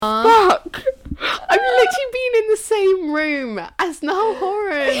same room as Noel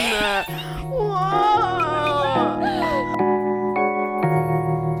Horan. What?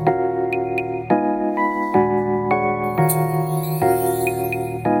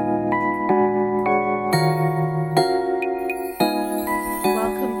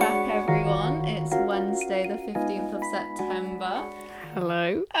 Welcome back, everyone. It's Wednesday, the 15th of September.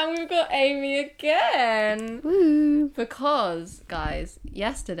 Hello. And we've got Amy again. Woo. Because, guys,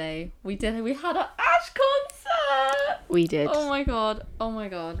 yesterday we had an Ashe concert. We did. Oh my god.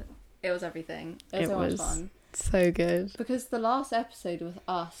 It was everything. It was so much fun. So good. Because the last episode with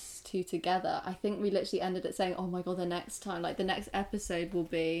us two together, I think we literally ended it saying, oh my god, the next episode will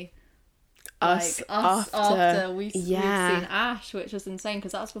be Us after we've seen Yeah. Ashe, which was insane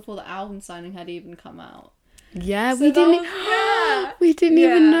because that was before the album signing had even come out. Yeah, So we didn't. We didn't Yeah.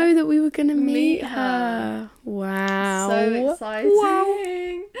 even know that we were gonna meet Meet her. Wow. So exciting.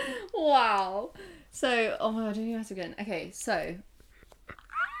 Wow. Wow. So, oh my god, I didn't even have to begin. Okay, so.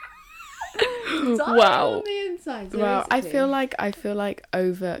 Wow. On the inside, Well, I seriously. feel like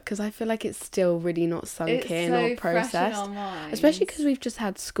over, because I feel like it's still really not sunk It's in so or fresh in processed. our minds. Especially because we've just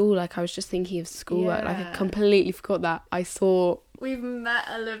had school. Like, I was just thinking of schoolwork. Like, I Yeah. completely forgot that. I saw. We've met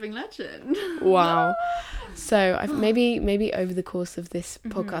a living legend. Wow. So maybe over the course of this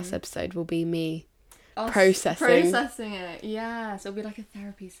podcast episode will be me Us processing. it. Yeah, so it'll be like a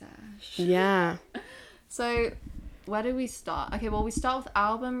therapy sesh. Yeah. So, where do we start? Okay, well, we start with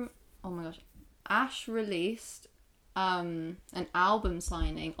album. Oh my gosh, Ashe released an album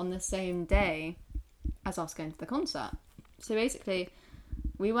signing on the same day as us going to the concert. So basically,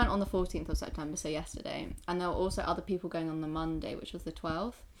 we went on the 14th of September, so yesterday, and there were also other people going on the Monday, which was the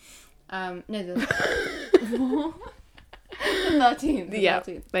 12th. No, the 13th. The Yeah.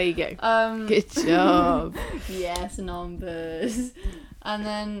 13th. There you go. Good job. Yes, numbers. And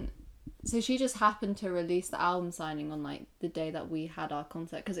then, so she just happened to release the album signing on like the day that we had our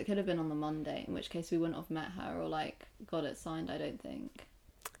concert, because it could have been on the Monday, in which case we wouldn't have met her or like got it signed, I don't think.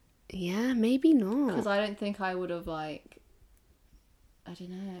 Yeah, maybe not. Because I don't think I would have like, I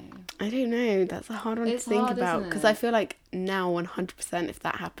don't know. That's a hard one It's to think hard, about, isn't because it? I feel like now 100% if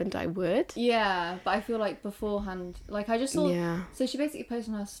that happened I would. Yeah, but I feel like beforehand, like I just saw, Yeah. so she basically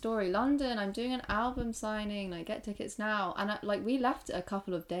posted on her story, London, I'm doing an album signing, like get tickets now. And like we left it a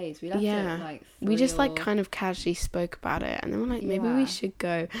couple of days. We left Yeah. it like We just like 3 or... kind of casually spoke about it, and then we're like, maybe Yeah. we should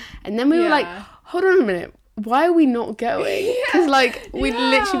go. And then we were like, Yeah. hold on a minute, why are we not going? Because like we'd Yeah.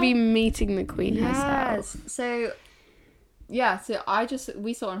 literally be meeting the Queen herself. So yeah, so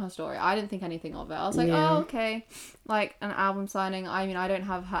we saw it on her story. I didn't think anything of it. I was like, Yeah. oh, okay. Like an album signing. I mean, I don't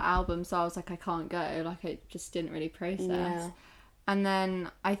have her album, so I was like, I can't go. Like, I just didn't really process. Yeah. And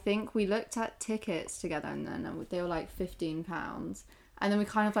then I think we looked at tickets together, and then they were like £15. And then we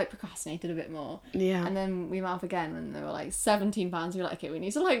kind of like procrastinated a bit more. Yeah. And then we went off again, and they were like £17. We were like, okay, we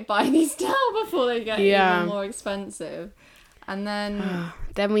need to like buy these now before they get Yeah. even more expensive. And then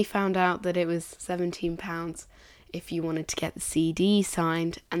Then we found out that it was £17 if you wanted to get the CD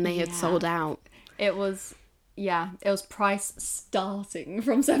signed, and they had Yeah. sold out. it was price starting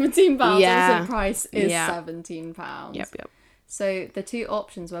from £17. Yeah. So the price is Yeah. £17. Yep. So the two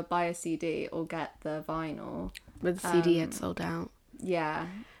options were buy a CD or get the vinyl. But the CD had sold out. Yeah.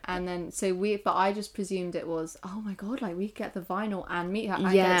 And then, but I just presumed it was, oh my god, like we could get the vinyl and meet her and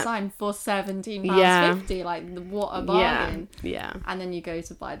get Yeah. it signed for £17.50. Yeah. Like, what a bargain. Yeah. And then you go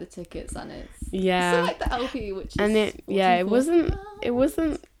to buy the tickets and it's Yeah. so like the LP, which is And it £44.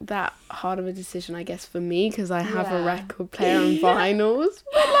 wasn't that hard of a decision, I guess, for me, because I have a Yeah. record player and vinyls.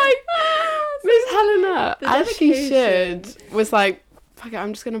 But like Miss Helena, The as she dedication. should, was like, fuck it,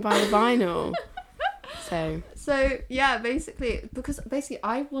 I'm just gonna buy the vinyl. So yeah, basically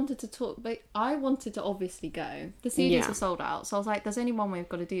I wanted to obviously go. The CDs Yeah. were sold out, so I was like, there's only one way I've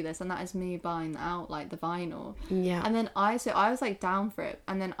got to do this, and that is me buying out like the vinyl. Yeah. And then I was like down for it,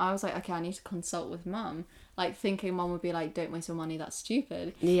 and then I was like, okay, I need to consult with mum, like thinking mum would be like, don't waste your money, that's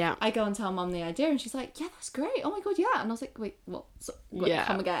stupid. Yeah. I go and tell mum the idea, and she's like, yeah, that's great. Oh my god, yeah. And I was like, wait, what? Yeah.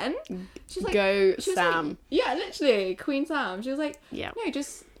 Come again? She's like, Go she was Sam. like, yeah, literally, Queen Sam. She was like, Yeah. no,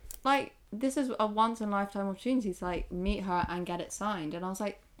 just like, this is a once in a lifetime opportunity to like meet her and get it signed. And I was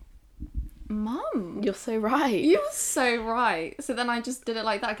like, Mum, You're so right. you're so right. So then I just did it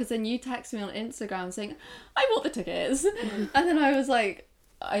like that, because then you texted me on Instagram saying, I bought the tickets. And then I was like,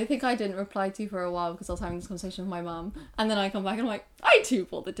 I think I didn't reply to you for a while because I was having this conversation with my mum. And then I come back and I'm like, I too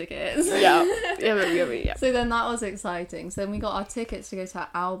bought the tickets. Yeah. So then that was exciting. So then we got our tickets to go to our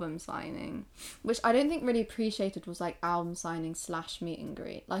album signing, which I don't think really appreciated was like album signing / meet and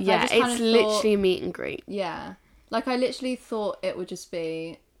greet. Like, Yeah, I just it's kind of literally a meet and greet. yeah. Like, I literally thought it would just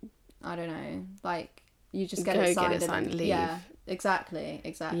be, I don't know, like you just get Go it signed. get it signed and leave. Yeah, exactly.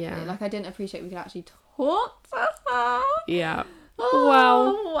 Yeah. Like, I didn't appreciate we could actually talk to her. Yeah. Oh,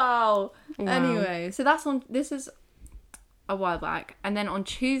 wow. Wow. Anyway, so this is a while back. And then on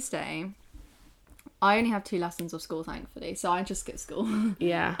Tuesday, I only have 2 lessons of school, thankfully. So I just skip school.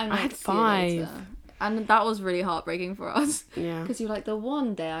 Yeah. I'm I like, had "See you later." 5. And that was really heartbreaking for us. Yeah. Because you're like, the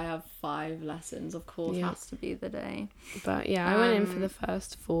one day I have 5 lessons, of course, Yeah. has to be the day. But yeah, I went in for the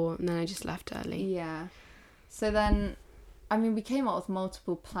first 4 and then I just left early. Yeah. So then, I mean, we came up with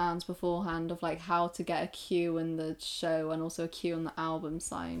multiple plans beforehand of like how to get a queue in the show and also a queue on the album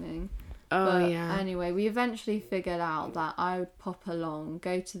signing. Oh, But yeah. anyway, we eventually figured out that I would pop along,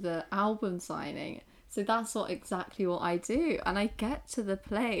 go to the album signing. So that's exactly what I do. And I get to the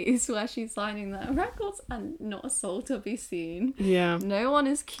place where she's signing the records and not a soul to be seen. Yeah. No one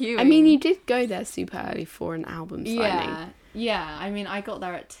is queuing. I mean, you did go there super early for an album signing. Yeah. Yeah, I mean, I got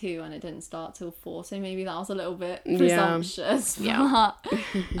there at 2 and it didn't start till 4, so maybe that was a little bit Yeah. presumptuous. Yeah. But,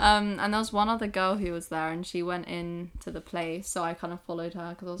 and there was one other girl who was there and she went in to the place, so I kind of followed her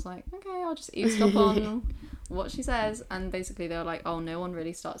because I was like, okay, I'll just eavesdrop on what she says. And basically they were like, oh, no one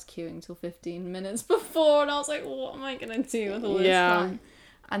really starts queuing till 15 minutes before. And I was like, what am I going to do with all this time?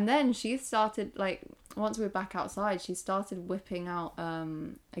 And then she started, like, once we were back outside, she started whipping out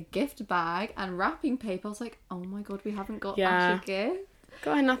a gift bag and wrapping paper. I was like, oh my god, we haven't got Ashe a gift.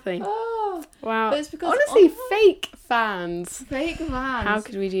 Got her nothing. Oh, Wow. but it's because honestly, fake fans. fake fans. How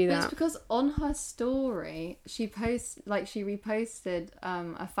could we do But that? it's because on her story, she reposted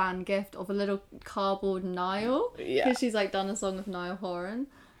a fan gift of a little cardboard Niall. Yeah. Because she's like done a song of Niall Horan.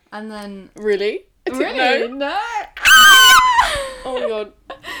 And then... Really? I didn't Really? know. No! Oh my god.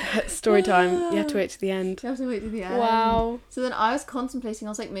 Story time. You have to wait to the end. You have to wait to the end. Wow. So then I was contemplating,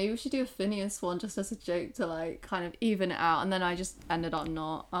 I was like, maybe we should do a Phineas one just as a joke to like kind of even it out. And then I just ended up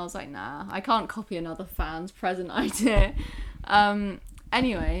not. I was like, nah, I can't copy another fan's present idea.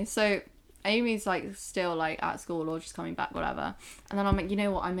 Anyway, so Amy's like still like at school or just coming back, whatever. And then I'm like, you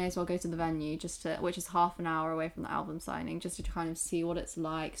know what, I may as well go to the venue which is half an hour away from the album signing, just to kind of see what it's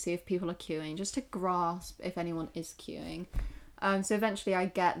like, see if people are queuing, just to grasp if anyone is queuing. So eventually I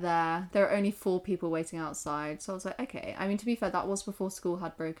get there. There are only 4 people waiting outside. So I was like, okay. I mean, to be fair, that was before school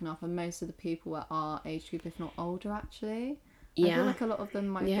had broken up and most of the people were our age group, if not older, actually. I Yeah. feel like a lot of them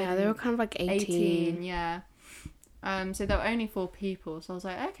might have been They were kind of like 18. yeah. So there were only 4 people. So I was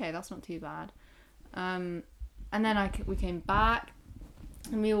like, okay, that's not too bad. And then we came back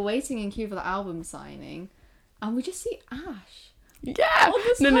and we were waiting in queue for the album signing and we just see Ashe. Yeah. On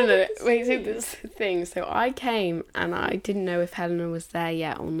the No. side of the Wait, so street. this thing. So I came and I didn't know if Helena was there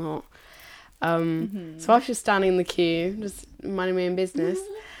yet or not. So I was just standing in the queue, just minding my own business.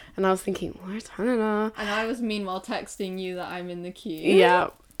 And I was thinking, where's Helena? And I was meanwhile texting you that I'm in the queue. Yeah.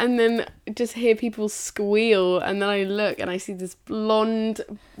 And then just hear people squeal, and then I look and I see this blonde,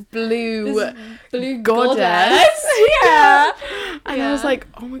 blue goddess. Yeah. And I was like,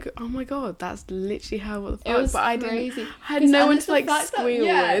 oh my god, that's literally her. What the fuck? It was but I crazy. I had no one it's to the like fact that- squeal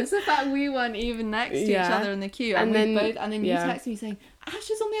yeah, with. it's the fact we weren't even next to each Yeah. other in the queue, And and then- then you yeah. text me saying Ashe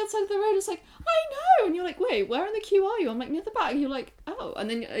is on the outside of the road. It's like, I know, and you're like, wait, where in the queue are you? I'm like, near the back. And you're like, oh, and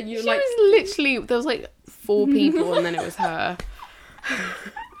then you're She like, was literally, there was like 4 people, and then it was her.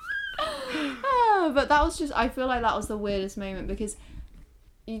 but that was just, I feel like that was the weirdest moment because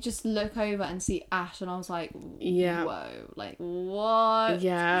you just look over and see Ashe, and I was like, Yeah. whoa, like what?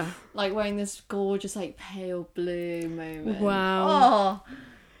 Yeah. Like wearing this gorgeous like pale blue moment. Wow.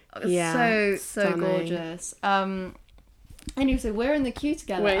 Oh, Yeah, so stunning. gorgeous. Anyway, so we're in the queue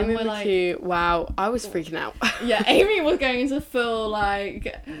together, Waiting and in we're the like, queue. Wow, I was freaking out. yeah, Amy was going into full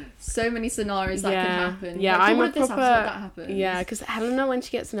like so many scenarios that could happen. Yeah, like, so I'm what a if this proper. happens, what if that happens? Yeah, because Helena, when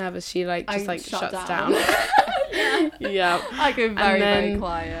she gets nervous, she like just I like shut shuts down. down. Yeah. I go very very then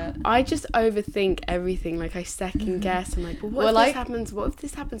quiet. I just overthink everything. Like I second guess. I'm like, well, what Well, if like- this happens? What if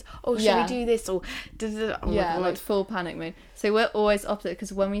this happens? Oh, should Yeah. we do this? Or oh my Yeah, God. like full panic mode. So we're always opposite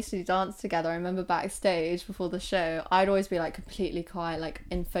because when we used to dance together, I remember backstage before the show, I'd always be like completely quiet, like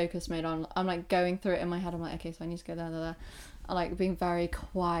in focus mode. I'm like going through it in my head. I'm like, okay, so I need to go there. I like being very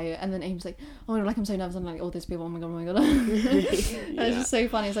quiet, and then Amy's like, oh, like I'm so nervous. I'm like, all these people. Oh my god. And it's just so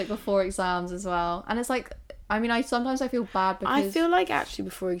funny. It's like before exams as well, and it's like, I mean, I sometimes feel bad because I feel like actually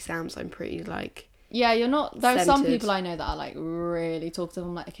before exams, I'm pretty like. yeah, you're not. There are some centered. people I know that are like really talkative.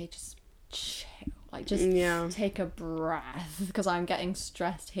 I'm like, okay, just chill. Like, just Yeah. take a breath because I'm getting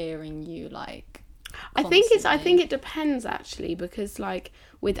stressed hearing you like. I think it depends actually, because like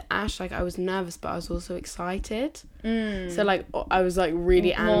with Ashe, like I was nervous but I was also excited. So like I was like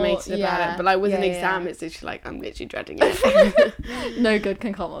really animated about it, but like with an exam it's literally like I'm literally dreading it. No good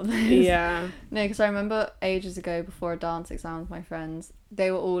can come of this. Yeah. No, because I remember ages ago before a dance exam with my friends,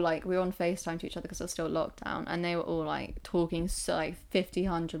 they were all like, we were on FaceTime to each other because it was still lockdown, and they were all like talking so like 50,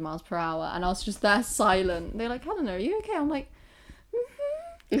 100 miles per hour, and I was just there silent. They're like, Helena, are you okay? I'm like,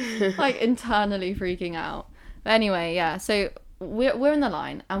 like internally freaking out. But anyway, yeah, so we're in the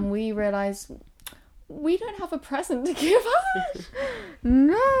line and we realise we don't have a present to give Ash.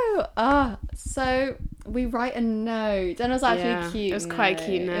 No. So we write a note, and it was actually a cute. It was quite a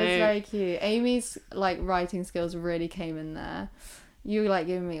cute note. It was very cute. Amy's like writing skills really came in there. You were like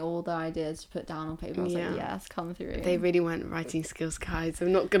giving me all the ideas to put down on paper. I was like, yes, come through. They really weren't writing skills, guys.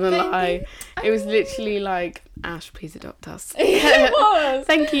 I'm not gonna lie. It was literally like, Ashe, please adopt us. It was.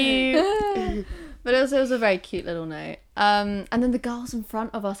 Thank you. But it was a very cute little note. And then the girls in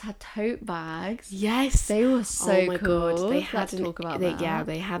front of us had tote bags. Yes. They were so cool. Oh my god. They had talk about that. Yeah,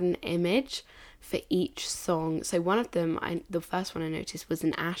 they had an image for each song. So one of them, the first one I noticed was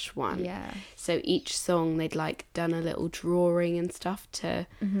an Ashe one. Yeah. So each song they'd like done a little drawing and stuff to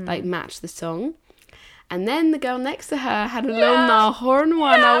like match the song. And then the girl next to her had a little Nahorn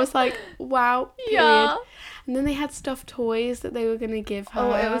one. I was like, wow, period. Yeah. And then they had stuffed toys that they were going to give her.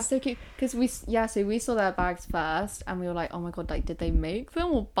 Oh, it was so cute. Because so we saw their bags first and we were like, oh my god, like, did they make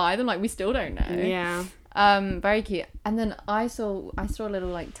them or buy them? Like, we still don't know. Yeah. Very cute. And then I saw a little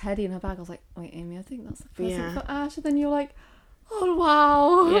like teddy in her bag. I was like, wait, Amy, I think that's a present for Ashe. And then you're like, oh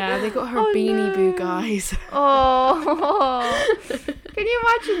wow. Yeah, they got her Beanie Boo, guys. Oh. Can you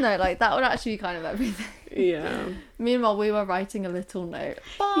imagine though? Like, that would actually be kind of everything. Yeah. Meanwhile, we were writing a little note.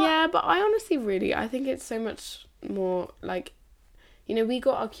 But I honestly I think it's so much more like, you know, we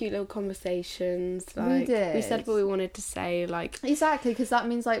got our cute little conversations. Like, we did. We said what we wanted to say. Like, exactly, because that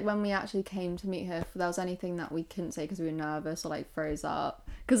means like when we actually came to meet her, if there was anything that we couldn't say because we were nervous or like froze up,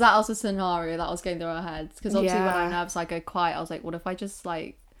 because that was a scenario that was going through our heads. Because obviously when I'm nervous, I go quiet. I was like, what if I just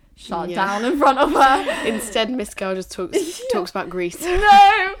like shut down in front of her? Instead, Miss Girl just talks about Greece.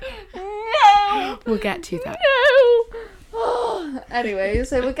 No. We'll get to that. No. Anyway,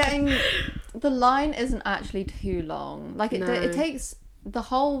 so we're getting. The line isn't actually too long. Like it takes. The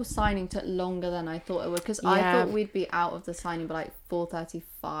whole signing took longer than I thought it would, because I thought we'd be out of the signing by like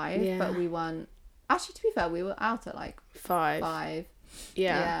 4:35, but we weren't. Actually, to be fair, we were out at like 5.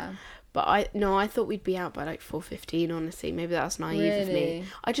 Yeah. But I thought we'd be out by like 4:15, honestly. Maybe that's naive of me.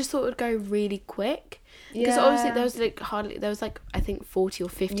 I just thought it would go really quick. Because obviously there was like I think 40 or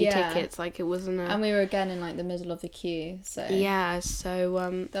 50 tickets. Like, it wasn't and we were again in like the middle of the queue, so there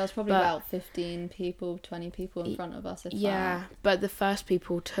was probably about 15 people, 20 people in front of us, if that. But the first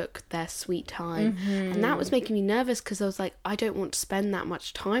people took their sweet time, and that was making me nervous, because I was like, I don't want to spend that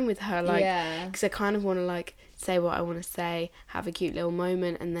much time with her, like, because I kind of want to like say what I want to say, have a cute little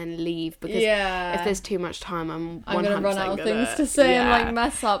moment, and then leave, because if there's too much time, I'm gonna run out of things to say and like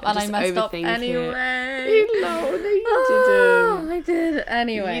mess up, and I messed up anyway. No, you didn't. I did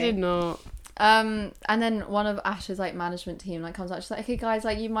anyway. You did not. And then one of Ash's like management team like comes out. She's like, okay guys,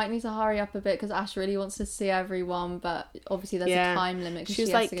 like you might need to hurry up a bit because Ashe really wants to see everyone, but obviously there's a time limit because she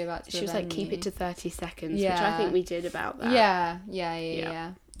has to go back to the venue. She was like, keep it to 30 seconds, which I think we did about that. Yeah.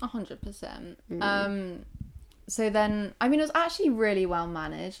 100%. So then, I mean, it was actually really well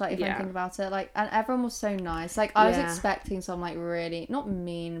managed, like, if I think about it, like, and everyone was so nice. Like, I was expecting some, like, really, not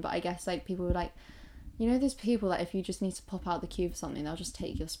mean, but I guess, like, people were like, you know, there's people that if you just need to pop out the queue for something, they'll just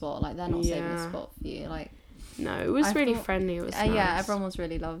take your spot. Like, they're not saving a spot for you. Like, no, it was really friendly. It was nice. Yeah, everyone was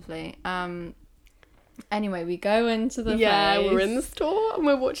really lovely. Anyway, we go into the we're in the store and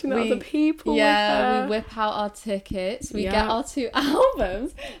we're watching the other people. We whip out our tickets. We get our 2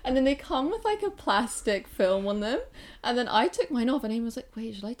 albums, and then they come with like a plastic film on them. And then I took mine off, and Amy was like,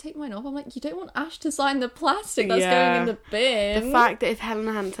 "Wait, should I take mine off?" I'm like, "You don't want Ashe to sign the plastic that's going in the bin." The fact that if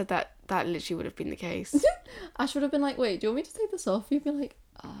Helena hadn't said that, that literally would have been the case. Ashe would have been like, "Wait, do you want me to take this off?" You'd be like,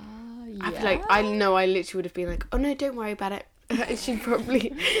 yeah. I feel like I literally would have been like, "Oh no, don't worry about it." she'd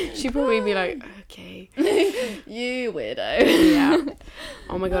probably be like, okay. You weirdo. Yeah.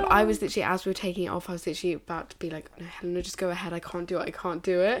 Oh my god, I was literally, as we were taking it off, I was literally about to be like, no, Helena, just go ahead, I can't do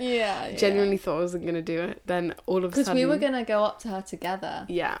it. Yeah. Genuinely thought I wasn't gonna do it. Then all of a sudden, because we were gonna go up to her together.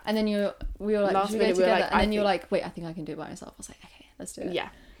 Yeah. And then we were like, last should we minute go together? we were like, and then you were like, wait, I think I can do it by myself. I was like, okay, let's do it. Yeah.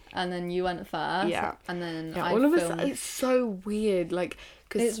 And then you went first. Yeah. And then all of a sudden, it's so weird, like,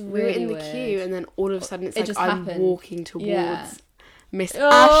 because we were in the queue, and then all of a sudden it's like I'm walking towards Miss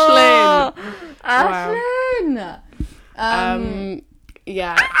Ashlyn. Ashlyn!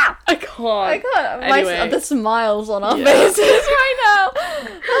 Yeah. I can't. I can't. Anyway. The smiles on our faces right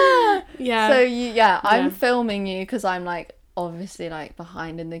now. Yeah. So I'm filming you because I'm like obviously like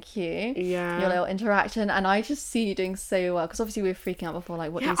behind in the queue. Yeah. Your little interaction, and I just see you doing so well because obviously we were freaking out before.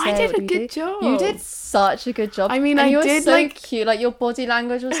 Like, what do you say? I did What a do you good do? job. You did such a good job. I mean, and I you were did so like cute. Like your body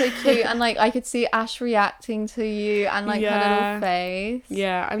language was so cute, and like I could see Ash reacting to you, and like her little face.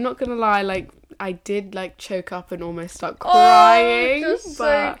 Yeah, I'm not gonna lie. Like, I did like choke up and almost start crying, just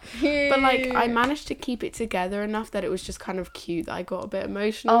but so cute. but like I managed to keep it together enough that it was just kind of cute that I got a bit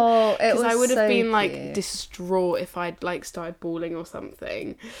emotional. Oh, it was I would have so been like cute. distraught if I'd like started bawling or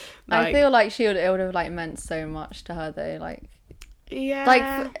something. I feel like it would have like meant so much to her though. Like, yeah,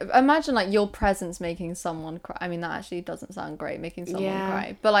 like imagine like your presence making someone cry. I mean, that actually doesn't sound great, making someone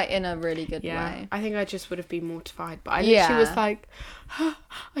cry, but like in a really good way. I think I just would have been mortified, but I literally was like,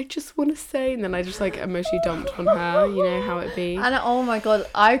 I just want to say, and then I just like emotionally dumped on her. You know how it be. And oh my god,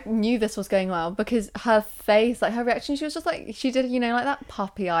 I knew this was going well because her face, like her reaction, she was just like, she did, you know, like that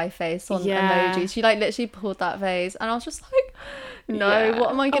puppy eye face on emojis. She like literally pulled that face, and I was just like, no,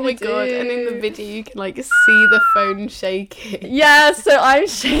 what am I gonna do? God. And in the video you can like see the phone shaking. Yeah, so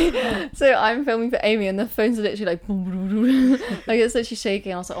I'm filming for Amy, and the phone's literally like like it's literally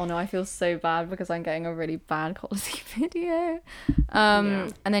shaking. I was like, oh no, I feel so bad because I'm getting a really bad quality video.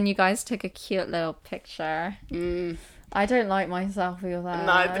 And then you guys took a cute little picture. I don't like my selfie with that.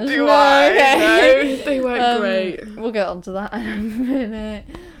 Neither do I. Okay. No, they weren't great. We'll get onto that in a minute.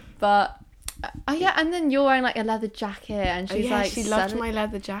 But and then you're wearing like a leather jacket, and she's like, she loved my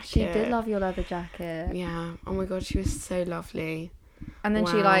leather jacket. She did love your leather jacket. Yeah. Oh my god, she was so lovely. And then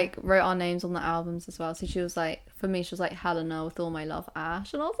she like wrote our names on the albums as well. So she was like, for me, she was like Helena with all my love,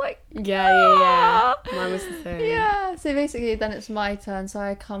 Ash, and I was like, yeah. Mine was the same. Yeah. So basically, then it's my turn. So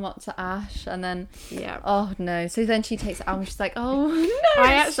I come up to Ash, and then oh no. So then she takes it out, and she's like, oh no.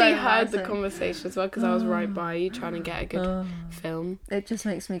 I actually heard the conversation as well because I was right by you trying to get a good film. It just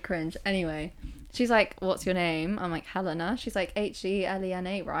makes me cringe. Anyway. She's like, what's your name? I'm like, Helena. She's like,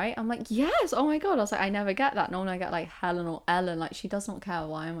 Helena, right? I'm like, yes. Oh my god. I was like, I never get that. Normally I get like Helen or Ellen. Like, she does not care.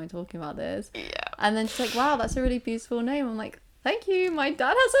 Why am I talking about this? Yeah. And then she's like, wow, that's a really beautiful name. I'm like, thank you. My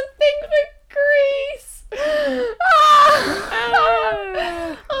dad has a thing for Greece. I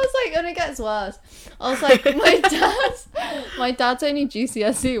was like, and it gets worse. I was like, my dad's only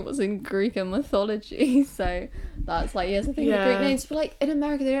GCSE was in Greek and mythology, so that's like, he has a thing with Greek names. But like in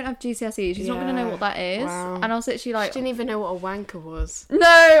America, they don't have GCSE. She's not gonna know what that is. Wow. And I was literally like, she didn't even know what a wanker was.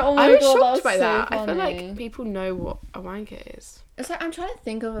 No, oh my I was god, shocked by so that. funny. I feel like people know what a wanker is. It's like I'm trying to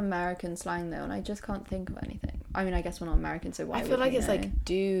think of American slang though, and I just can't think of anything. I mean, I guess we're not American, so why? I feel like it's know? Like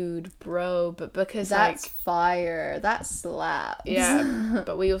dude, bro, but because that's like fire, that slaps. Yeah,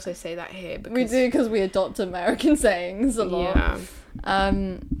 but we also say that here because we do because we adopt American sayings a lot.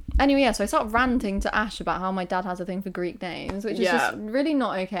 Yeah. Anyway, so I started ranting to Ash about how my dad has a thing for Greek names, which is just really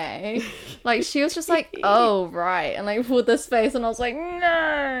not okay. Like, she was just like, oh, right. And like pulled this face, and I was like, no.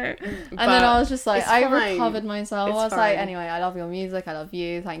 And then I was just like, I recovered myself. I was like, anyway, I love your music. I love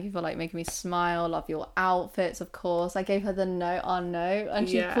you. Thank you for like making me smile. Love your outfits, of course. I gave her the note on note, and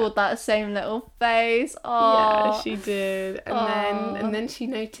she pulled that same little face. Oh, yeah, she did. And then she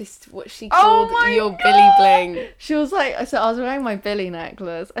noticed what she called your Billy bling. She was like, so I was wearing my Billy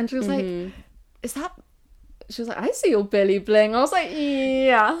necklace, and she was like, is that, she was like, I see your Billy bling. I was like,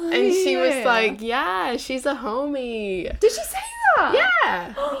 yeah. And she was like, yeah, she's a homie. Did she say that?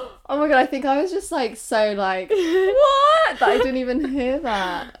 Yeah. Oh my god, I think I was just like so like, what? That I didn't even hear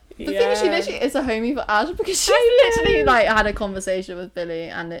that. The thing is, she literally is a homie for Ash because she literally like had a conversation with Billy,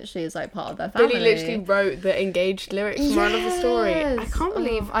 and literally is like part of their family. Billy literally wrote the engaged lyrics from Moral of the Story. I can't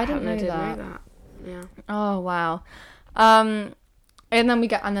believe I didn't know that. Yeah. Oh wow. And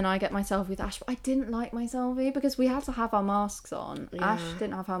then I get my selfie with Ash, but I didn't like my selfie because we had to have our masks on. Yeah. Ash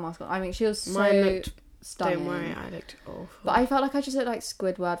didn't have her mask on. I mean, she was so stunning. Don't worry, I looked awful. But I felt like I just looked like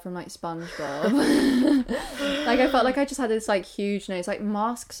Squidward from like SpongeBob. Like I felt like I just had this like huge nose. Like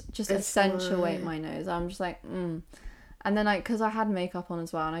masks just accentuate my nose. I'm just like, And then like, because I had makeup on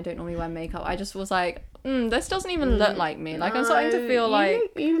as well, and I don't normally wear makeup, I just was like, this doesn't even look like me. Like, I'm starting to feel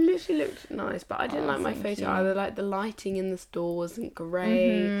you literally looked nice, but I didn't like my photo either. Like, the lighting in the store wasn't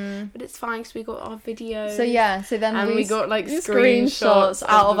great, but it's fine because we got our video. So then we got like screenshots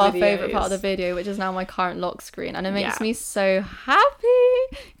out of our favourite part of the video, which is now my current lock screen, and it makes me so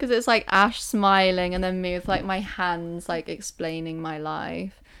happy because it's like Ash smiling and then me with like my hands like explaining my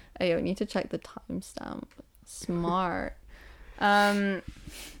life. Oh, you need to check the timestamp. Smart.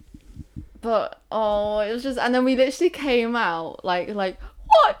 But it was just, and then we literally came out like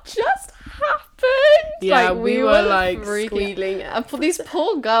what just happened? Yeah, we were like freaking squealing. And for these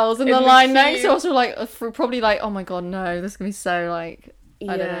poor girls in the the line next to queue. us were like, probably like, oh my god, no, this is gonna be so like,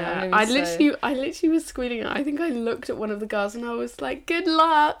 I don't know. I'm gonna be I literally was squealing. I think I looked at one of the girls and I was like, "Good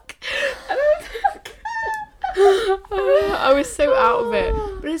luck," and I was like, I was so out of it.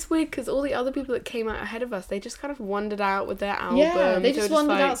 But it's weird because all the other people that came out ahead of us, they just kind of wandered out with their album. Yeah, they just were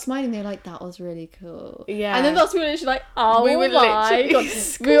wandered like, out smiling. They're like, that was really cool. Yeah. And then that's when we were literally like, oh We were my literally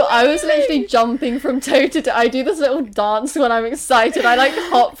god. I was literally jumping from toe to toe. I do this little dance when I'm excited. I like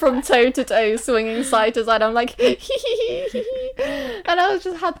hop from toe to toe, swinging side to side. I'm like, and I was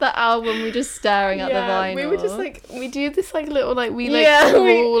just had the album. We just staring at the vinyl. We were just like, we do this like little like we like Yeah,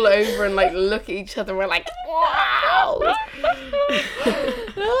 roll over and like look at each other. And we're like, wow.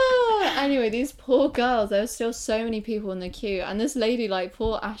 Anyway, these poor girls, there were still so many people in the queue, and this lady, like,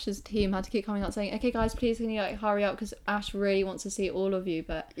 poor Ash's team had to keep coming out saying, okay guys, please can you like hurry up because Ash really wants to see all of you,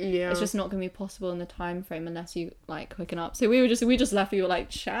 but it's just not going to be possible in the time frame unless you like quicken up. So we just left. We were like,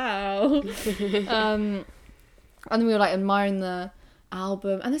 ciao. And then we were like admiring the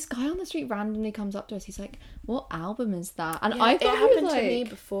album, and this guy on the street randomly comes up to us. He's like, what album is that? And I thought it happened like, to me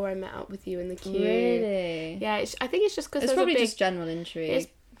before I met up with you in the queue. really, Yeah, I think it's just because it's probably just general intrigue. It's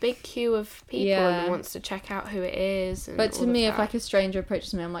big queue of people and wants to check out who it is. And but to me, if like a stranger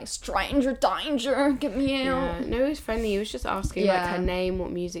approaches me, I'm like, stranger danger, get me out. Yeah. No, he was friendly. He was just asking like her name,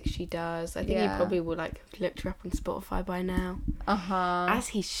 what music she does. I think he probably would like looked her up on Spotify by now. As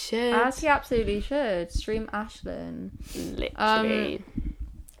he should. As he absolutely should. Stream Ashlyn. Literally.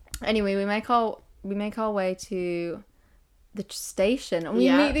 Anyway, we make our way to the station and we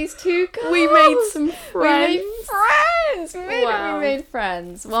meet these two girls. We made some friends. We made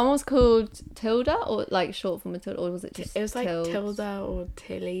friends. One was called Tilda, or like short for Matilda, or was it just It was like Tilda? Tilda or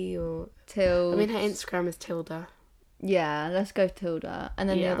Tilly or Tilda. I mean, her Instagram is Tilda. Yeah, let's go Tilda. And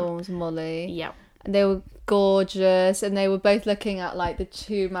then the other one was Molly. Yeah. And they were gorgeous, and they were both looking at like the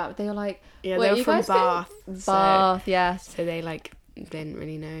tube map. They were like, yeah, they were from Bath. Bath, yes. So they like didn't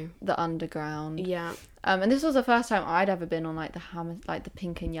really know the underground. Yeah. And this was the first time I'd ever been on like the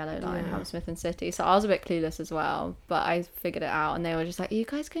pink and yellow line, Hammersmith and City. So I was a bit clueless as well, but I figured it out. And they were just like, "Are you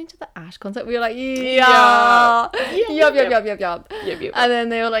guys going to the Ashe concert?" We were like, "Yeah, yup." And then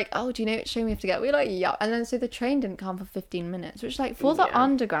they were like, "Oh, do you know which train we have to get?" We were like, "Yup." And then so the train didn't come for 15 minutes, which like for the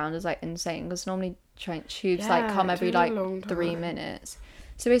underground is like insane because normally tubes like come every like 3 minutes.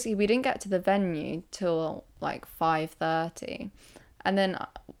 So basically, we didn't get to the venue till like 5:30, and then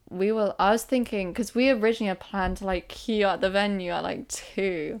I was thinking, because we originally had planned to like queue at the venue at like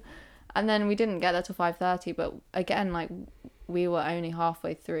 2, and then we didn't get there till 5:30, but again, like we were only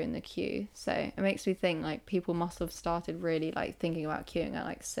halfway through in the queue, so it makes me think like people must have started really like thinking about queuing at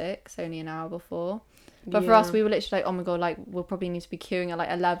like 6, only an hour before. But for us, we were literally like, oh my god, like we'll probably need to be queuing at like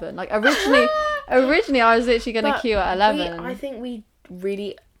 11. Like originally I was literally gonna queue at 11. I think we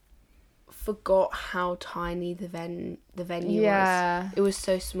really forgot how tiny the venue was. It was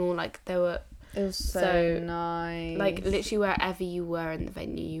so small. Like it was so nice. Like literally wherever you were in the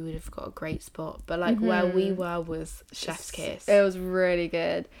venue, you would have got a great spot. But like where we were was chef's kiss. It was really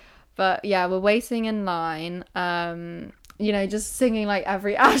good. But yeah, we're waiting in line. You know, just singing like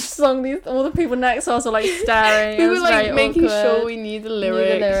every Ashe song. All the people next to us were like staring. We were like making sure we knew the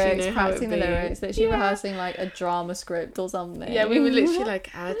lyrics. Practicing the lyrics. Literally rehearsing like a drama script or something. Yeah, we were literally like,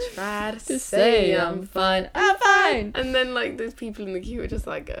 I tried to say I'm fine. I'm fine. And then like those people in the queue were just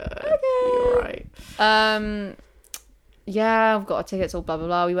like, okay, you're right. Yeah, I've got our tickets, all blah blah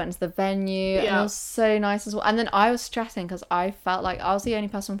blah. We went into the venue and it was so nice as well. And then I was stressing because I felt like I was the only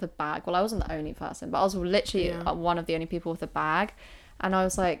person with a bag. Well, I wasn't the only person, but I was literally one of the only people with a bag. And I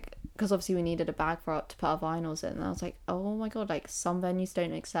was like, because obviously we needed a bag to put our vinyls in. And I was like, oh my god, like some venues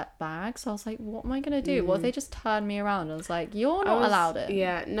don't accept bags. So I was like, what am I gonna do? What if they just turn me around? I was like, you're not allowed it.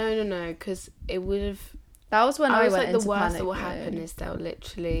 Yeah, no, because it would have. That was when I went like, into the worst panic that will happen is they'll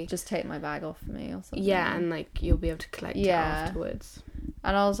literally just take my bag off me or something. Yeah, and like you'll be able to collect it afterwards.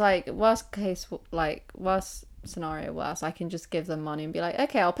 And I was like, worst scenario, I can just give them money and be like,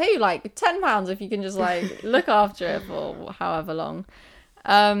 okay, I'll pay you like £10 if you can just like look after it for however long.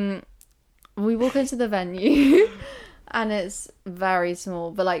 We walk into the venue. And it's very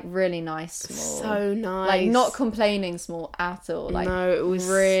small, but like really nice small. So nice. Like not complaining small at all. Like no, it was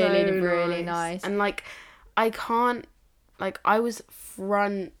really nice. And like I was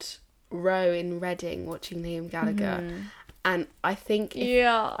front row in Reading watching Liam Gallagher. And I think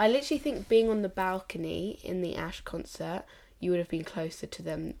I literally think being on the balcony in the Ashe concert, you would have been closer to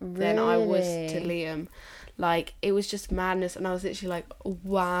them than I was to Really? Liam. Like, it was just madness, and I was literally like,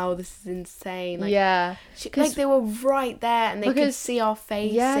 wow, this is insane. Like, Yeah. like they were right there, and they could see our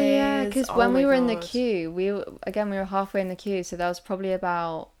faces. Yeah, because Oh when my we were in the God. queue, we were halfway in the queue, so there was probably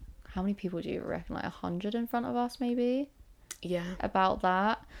about, how many people do you reckon? Like 100 in front of us, maybe? Yeah. About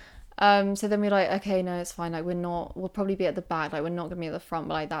that. So then we're like, okay, no, it's fine. Like, we'll probably be at the back. Like, we're not gonna be at the front,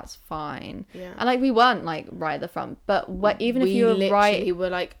 but like, that's fine. Yeah. And like, we weren't like right at the front, but even if We you were right, literally were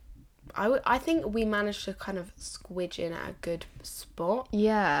like, I think we managed to kind of squidge in at a good spot.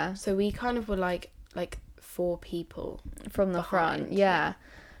 yeah, So we kind of were like 4 people from the behind, front, yeah.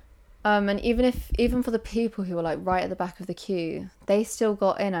 And even for the people who were like right at the back of the queue, they still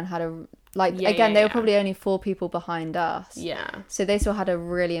got in and had a like Yeah, again, yeah, they were yeah. probably only 4 people behind us. Yeah. So they still had a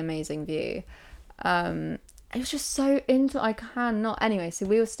really amazing view. It was just so I cannot. Anyway, so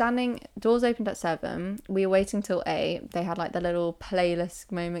we were standing, doors opened at 7. We were waiting till 8. They had like the little playlist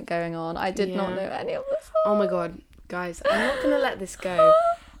moment going on. I did not Yeah. know any of this. Oh my God, guys, I'm not gonna let this go.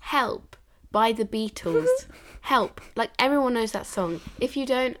 Help by the Beatles. Help. Like, everyone knows that song. If you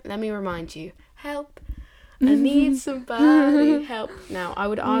don't, let me remind you. Help. I need somebody. Help. Now, I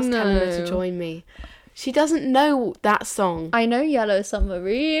would ask Helena to No. join me. She doesn't know that song. I know Yellow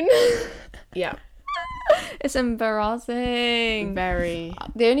Submarine. Yeah. It's embarrassing. Very.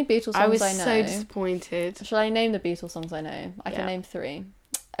 The only Beatles songs I was I know. so disappointed. Shall I name the Beatles songs I know? I can Yeah. name 3.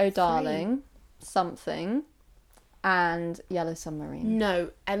 Oh Darling, Something, and Yellow Submarine. No,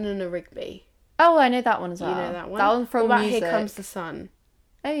 Eleanor Rigby. Oh, I know that one as well. You know that one? That one from What about music. Here Comes the Sun?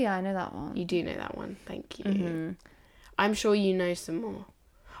 Oh yeah, I know that one. You do know that one. Thank you. Mhm. I'm sure you know some more.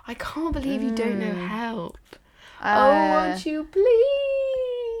 I can't believe you don't know Help. Oh, Uh, won't you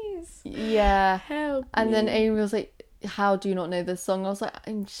please Yeah. help And me? then Amy was like, how do you not know this song? I was like,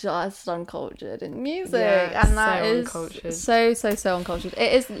 I'm just uncultured in music. Yeah, and that so is uncultured. so uncultured.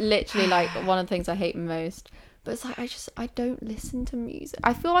 It is literally like one of the things I hate most. But it's like, I don't listen to music.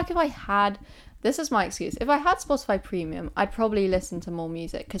 I feel like if I had, this is my excuse, if I had Spotify Premium, I'd probably listen to more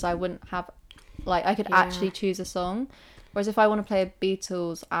music because I wouldn't have, like, I could Yeah. actually choose a song. Whereas if I want to play a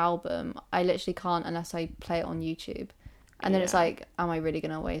Beatles album, I literally can't unless I play it on YouTube. And then it's Yeah. like, am I really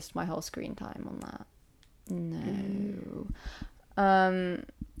going to waste my whole screen time on that? No.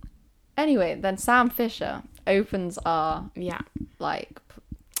 Anyway, then Sam Fisher opens our, Yeah, like,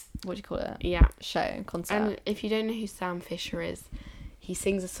 what do you call it? yeah. Show, concert. And if you don't know who Sam Fisher is, he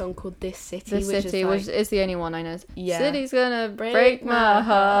sings a song called This City, The which City, is like, which is the only one I know. Yeah. City's gonna break my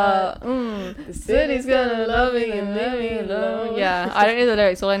heart. The City's gonna love me and leave me alone. Yeah, I don't know the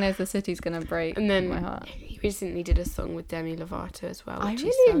lyrics. All I know is the city's gonna break And then my heart. he recently did a song with Demi Lovato as well. I which he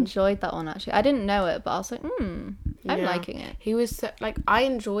really sung. enjoyed that one actually. I didn't know it, but I was like, I'm Yeah. liking it. He was so, like, I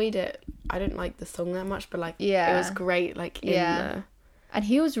enjoyed it. I don't like the song that much, but like, Yeah. it was great. Like, in Yeah. And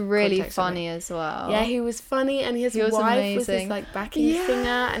he was really context of funny as well. yeah, he was funny, and his He was wife was this amazing. like backing Yeah.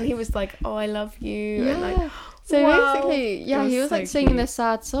 singer, and he was like, "Oh, I love you," and like, So wow. basically, yeah, It he was so like singing cute. this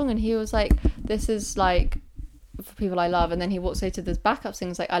sad song, and he was like, "This is like for people I love," and then he walks over to this backup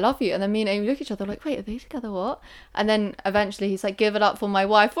singer, like, "I love you," and then me and Amy look at each other like, "Wait, are they together? What?" And then eventually he's like, "Give it up for my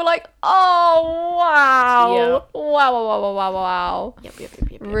wife." We're like, "Oh wow, Yeah. wow. Yep.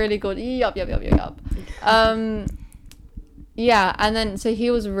 Really good. Yup. Yeah, and then so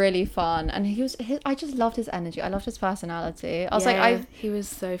he was really fun, and I just loved his energy. I loved his personality. I was like, he was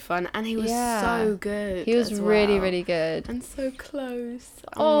so fun, and he was Yeah. so good. he was as really, well. really good. and so close.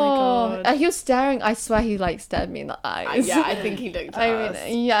 Oh my god. And he was staring. I swear he like stared me in the eyes. Yeah, I think he looked at us.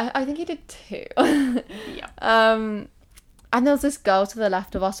 Yeah, I think he did too. Yeah. And there was this girl to the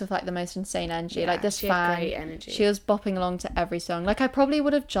left of us with like the most insane energy, Yeah, like this she had fan. great energy. She was bopping along to every song. Like I probably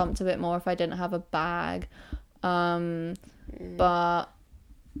would have jumped a bit more if I didn't have a bag. But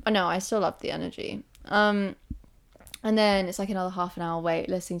no, I still loved the energy. And then it's like another half an hour wait,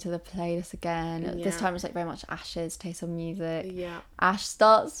 listening to the playlist again. Yeah. This time it's like very much Ashe's taste of music. Yeah. Ash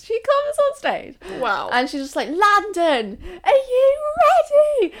starts, she comes on stage. Wow. And she's just like, Landon, are you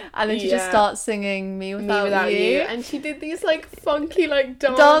ready? And then she just Yeah. starts singing Me Without, You. And she did these like funky like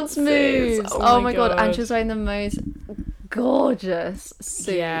Dance moves. Oh, my god. And she was wearing the most gorgeous suits.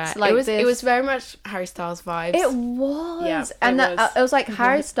 Yeah, Like it was very much Harry Styles vibes. It was. Yeah, and it was. it was like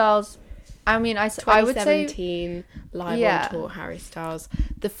Harry Styles. I mean, I would say 2017 live Yeah. on tour Harry Styles.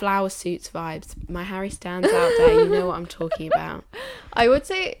 The flower suits vibes. My Harry stands out there. You know what I'm talking about. I would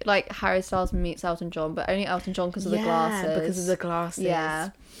say like Harry Styles meets Elton John, but only Elton John because of the glasses. Because of the glasses.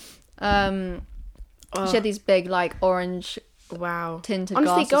 Yeah. Oh, She had these big like orange wow. tinted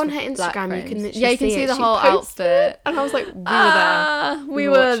Honestly, glasses. go on with her black Instagram. You frames. can literally yeah, you can see it. the She whole posted outfit. And I was like, we were there. We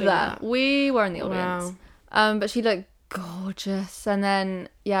were were watching there. that. We were in the audience. Wow. But she looked gorgeous. And then,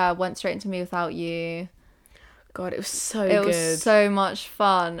 yeah, went straight into Me Without You. God, it was so It good. was so much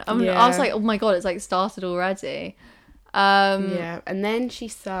fun. I was like, oh my God, it's like started already. Yeah, and then she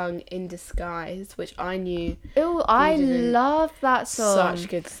sung In Disguise, which I knew. Oh, I love that song. Such a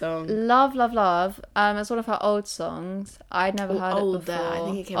good song. Love. It's one of her old songs. I'd never heard it before. I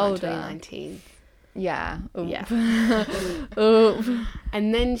think it came out in 2019. Yeah. Ooh. Yeah. Ooh.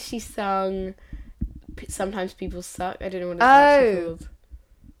 And then she sung Sometimes People Suck. I don't know what it's actually called.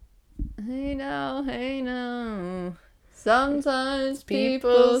 Hey now. Sometimes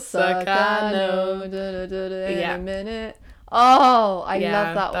people suck, I know. In a minute. Oh, I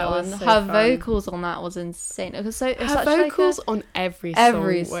love that one. So her fun. vocals on that was insane. It was so. Her vocals on every song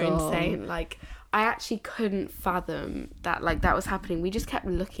were insane. Like, I actually couldn't fathom that. Like, that was happening. We just kept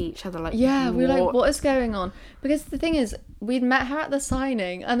looking at each other like, yeah, we were like, what is going on? Because the thing is, we'd met her at the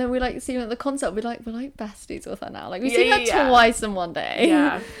signing, and then we like seen her at the concert. We're like besties with her now. Like, we've seen her twice in one day.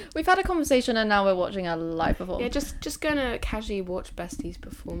 Yeah, we've had a conversation, and now we're watching her live perform. Yeah, just gonna casually watch besties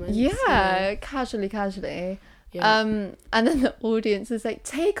performance. Yeah, casually. Yeah. And then the audience is like,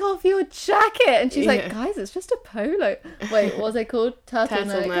 take off your jacket, and she's like, guys, it's just a polo. Wait, what was it called?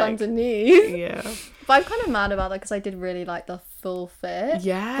 Turtleneck underneath. Yeah. But I'm kind of mad about that because I did really like the full fit.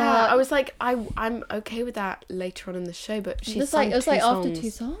 Yeah. But I was like, I'm okay with that later on in the show, but she's it was like after 2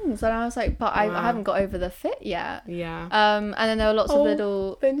 songs, and I was like, but I haven't got over the fit yet. Yeah. And then there were lots of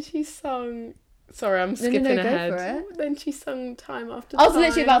little. Then she sung. Sorry, I'm skipping ahead. Go for it. Then she sung Time After Time. I was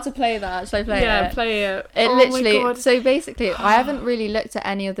literally about to play that. Should I play it? Yeah, play it. It oh literally. my God. So basically, I haven't really looked at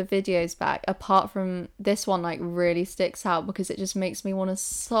any of the videos back apart from this one. Like, really sticks out because it just makes me want to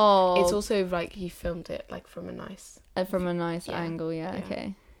sob. It's also like you filmed it like from a nice angle. Yeah.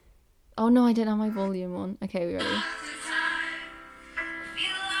 Okay. Oh no, I didn't have my volume on. Okay, we ready? I'm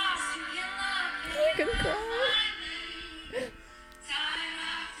gonna cry.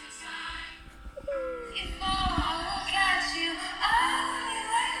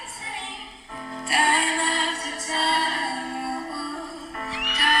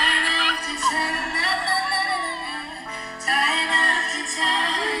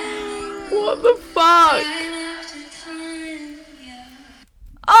 What the fuck?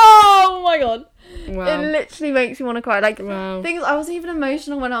 Oh my God. Wow. It literally makes me want to cry. Like, wow. things, I wasn't even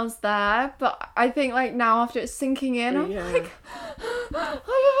emotional when I was there, but I think like now after it's sinking in, I'm like, I'm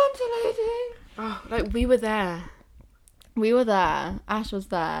ventilating. Oh, like we were there. We were there. Ash was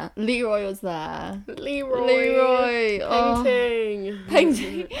there. Leroy was there. Leroy. Oh.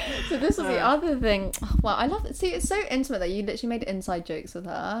 Painting. So this was the other thing. Well, I love it. See, it's so intimate that you literally made inside jokes with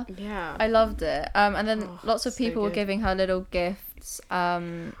her. Yeah. I loved it. And then lots of people so were giving her little gifts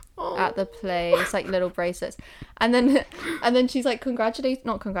at the place, like little bracelets. And then she's like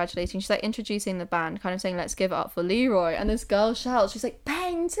not congratulating, she's like introducing the band, kind of saying, let's give it up for Leroy. And this girl shouts, she's like,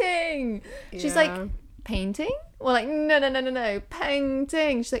 painting. She's like, painting? We're like, no,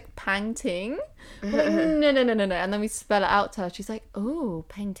 painting. She's like, painting? We're like, no. And then we spell it out to her. She's like, oh,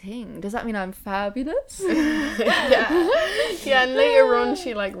 painting. Does that mean I'm fabulous? Yeah, and later on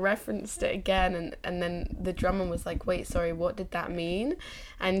she like referenced it again, and then the drummer was like, wait, sorry, what did that mean?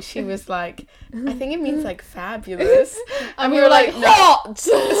 And she was like, I think it means like fabulous. And we were like, hot!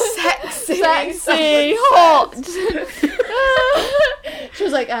 Sexy, hot! She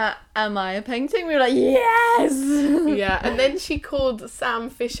was like, am I a painting? We were like, yes! Yeah, and then she called Sam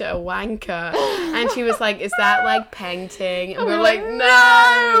Fisher a wanker, and she was like, is that like painting? And we were like,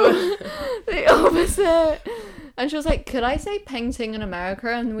 no! The opposite. And she was like, could I say painting in America?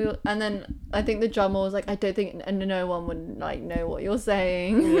 And then I think the drummer was like, I don't think no one would like know what you're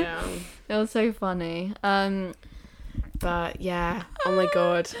saying. Yeah. It was so funny. But yeah, oh my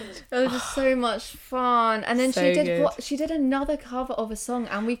God, it was just so much fun. And then so she did another cover of a song,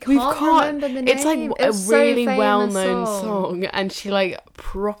 and we can't remember the name. It's like a really well-known song, and she like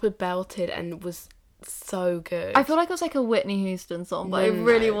proper belted and was so good. I feel like it was like a Whitney Houston song, but it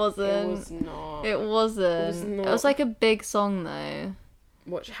really wasn't. It was not. It wasn't. It was like a big song though.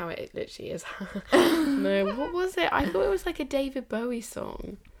 Watch how it literally is. No, what was it? I thought it was like a David Bowie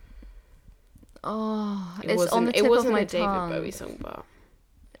song. Oh, it's on the tip of my tongue. David Bowie song, but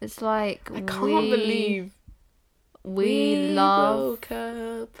it's like I can't believe we love woke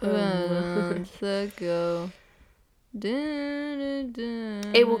up months ago.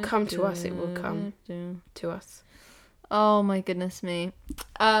 It will come to us. It will come to us. Oh my goodness me.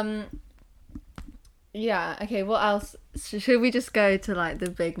 Yeah. Okay. What else? Should we just go to like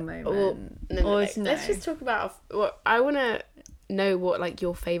the big moment? No. Let's just talk about. I want to know what like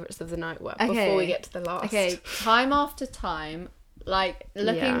your favourites of the night were before we get to the last. Okay, Time After Time Like,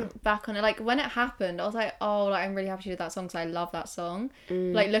 looking back on it, like, when it happened, I was like, oh, like, I'm really happy she did that song because I love that song.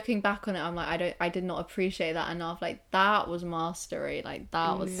 Like, looking back on it, I'm like, I did not appreciate that enough. Like, that was mastery. Like,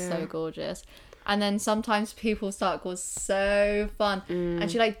 that was so gorgeous. And then sometimes People Start was so fun.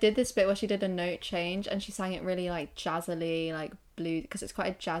 And she, like, did this bit where she did a note change and she sang it really, like, jazzily, like, blue, because it's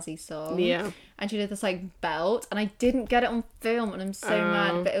quite a jazzy song. Yeah. And she did this, like, belt, and I didn't get it on film, and I'm so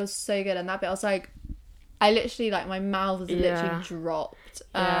mad, but it was so good. And that bit, I was like, I literally, like, my mouth was literally dropped.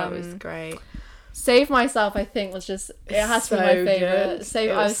 Yeah, it was great. Save Myself, I think, was just, it has to be my favourite.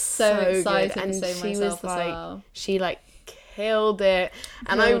 I was so excited to Save Myself as well. She, like, killed it.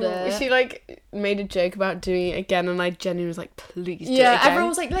 She, like, made a joke about doing it again, and I genuinely was like, please do it again. Everyone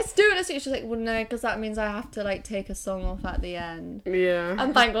was like, let's do it. She's like, well, no, because that means I have to, like, take a song off at the end. Yeah.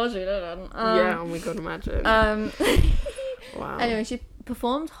 And thank God she didn't. Oh my God, imagine. Wow. Anyway, she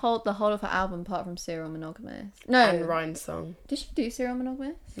performed the whole of her album apart from Serial Monogamous. No. And Ryan's song. Did she do Serial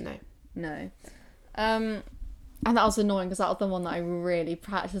Monogamous? No. And that was annoying because that was the one that I really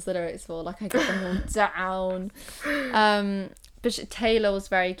practiced the lyrics for. Like, I got them all down. But Taylor was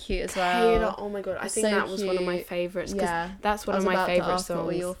very cute as well. Taylor, oh my God. I think that was one of my favourites. Yeah. That's one of my favourite songs. What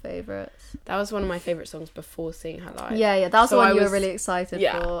were your favourites? That was one of my favourite songs before seeing her live. Yeah. That was the one you were really excited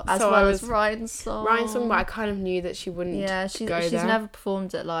for. As well as Ryan's song. But I kind of knew that she wouldn't go there. She's never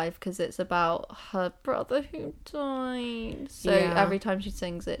performed it live because it's about her brother who died. So every time she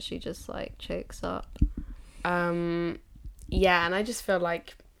sings it, she just, like, chokes up. And I just feel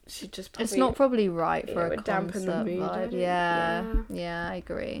like she just probably... It's not probably right for a dampen the mood. Vibe. Yeah, I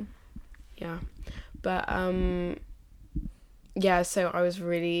agree. Yeah. But, so I was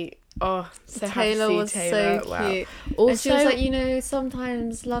really... so Taylor was Taylor. So cute. Also, and she was like, you know,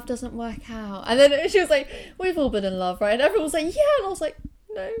 sometimes love doesn't work out. And then she was like, we've all been in love, right? And everyone was like, yeah. And I was like,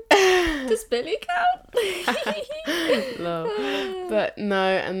 no. Does Billy count? Love. But no,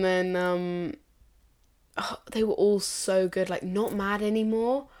 and then... they were all so good. Like, Not Mad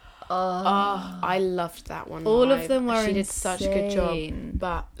Anymore. I loved that one. All live. Of them were She insane. did such a good job.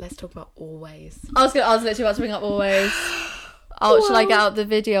 But let's talk about Always. I was literally about to bring up Always. Shall I get out the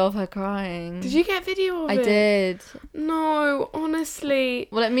video of her crying? Did you get video of it? I did. No, honestly.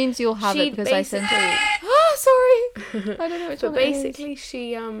 Well, it means you'll have it because I sent it. Sorry. I don't know which one. But basically,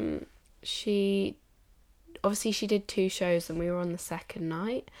 she obviously she did 2 shows, and we were on the second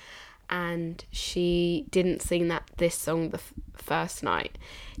night. And she didn't sing this song the first night.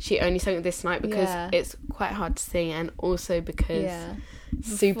 She only sang it this night because it's quite hard to sing, and also because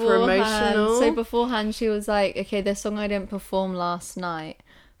super emotional. So beforehand, she was like, "Okay, this song I didn't perform last night,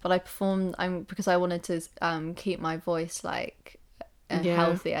 but I performed. Because I wanted to keep my voice like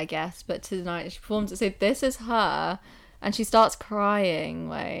healthy, I guess. But tonight she performed it. So this is her, and she starts crying.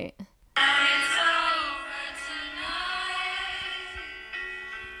 Wait."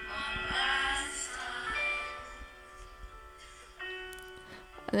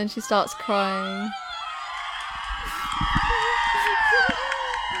 And then she starts crying.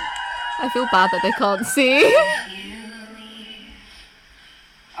 I feel bad that they can't see.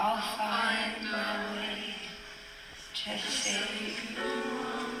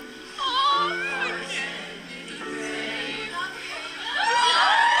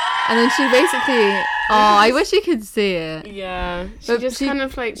 And then she basically... I wish you could see it. Yeah. She kind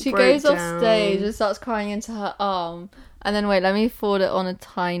of like She goes off stage and starts crying into her arm. And then, wait, let me forward it on a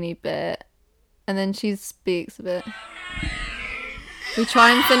tiny bit. And then she speaks a bit. We try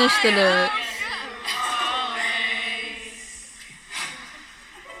and finish the lyrics.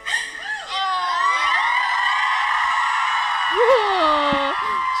 Oh,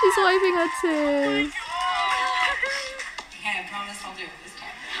 she's wiping her tears. Okay, I promise I'll do it this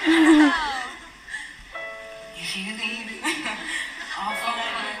time. If you leave, I'll fall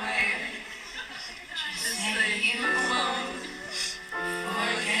my way. Just say you won't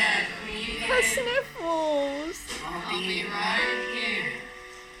forget me. Her sniffles. I'll be right here,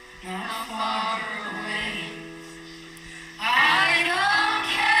 not far away. I don't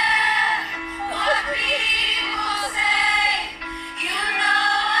care what people say. You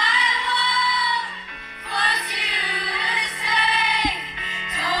know I won't force you to stay.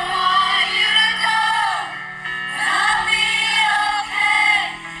 Don't want you to go, and I'll be okay.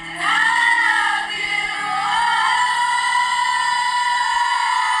 And I love you all.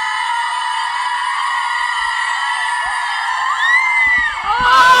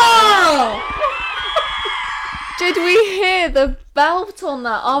 did we hear the belt on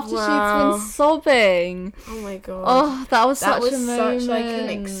that after Wow. she'd been sobbing? Oh my god. Oh, that was that such was a moment. such like an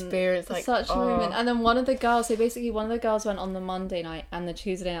experience. Like Such a moment. And then one of the girls went on the Monday night and the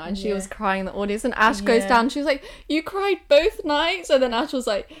Tuesday night, and she was crying in the audience, and Ash goes down, she was like, you cried both nights? And then Ash was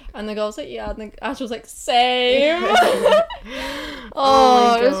like, and the girl was like, yeah, and then Ash was like, same.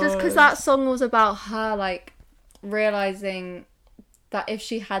 Oh my it was just because God. that song was about her like realizing that if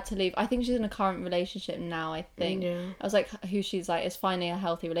she had to leave, I think she's in a current relationship now, I think. Yeah. I was like, who she's like, is finding a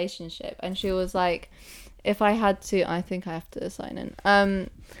healthy relationship. And she was like, if I had to, I think I have to sign in.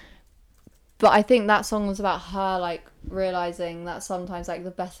 But I think that song was about her, like, realising that sometimes, like, the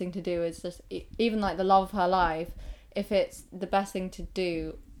best thing to do is just, even, like, the love of her life, if it's the best thing to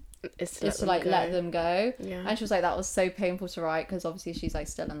do It's is to, like, let them go. Yeah. And she was like, that was so painful to write, because obviously she's, like,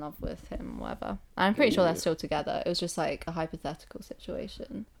 still in love with him or whatever. And I'm pretty sure they're still together. It was just, like, a hypothetical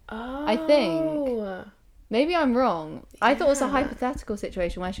situation. Oh. I think. Maybe I'm wrong. I thought it was a Yeah. hypothetical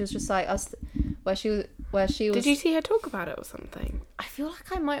situation where she was just, like, where she was... Did you see her talk about it or something? I feel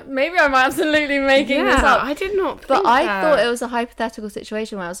like maybe I'm absolutely making this up. I did not think But I that. thought it was a hypothetical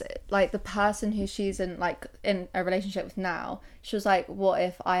situation where I was like, the person who she's in a relationship with now, she was like, what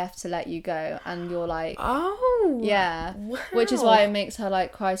if I have to let you go? And you're like, Oh. yeah. Wow. Which is why it makes her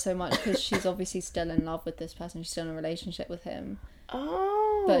like cry so much, because she's obviously still in love with this person. She's still in a relationship with him.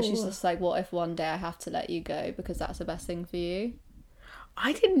 Oh. But she's just like, what if one day I have to let you go because that's the best thing for you?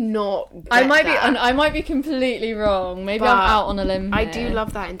 I did not get I might that. be I might be completely wrong. Maybe But I'm out on a limb I here. do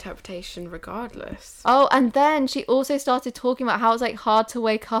love that interpretation regardless. Oh, and then she also started talking about how it's like hard to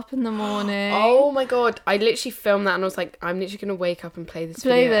wake up in the morning. Oh my god. I literally filmed that and I was like, I'm literally going to wake up and play this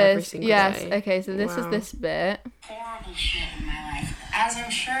Play video every this. single Yes. day. Okay, so this is Wow. this bit. Horrible shit in my life, as I'm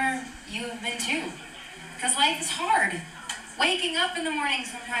sure you have been too. Because life is hard. Waking up in the morning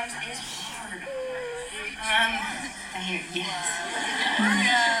sometimes is hard. I hear yes.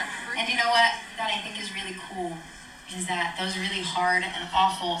 And you know what? That I think is really cool is that those really hard and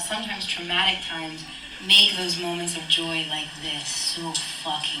awful, sometimes traumatic times make those moments of joy like this so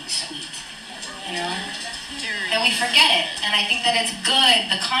fucking sweet. You know? And we forget it. And I think that it's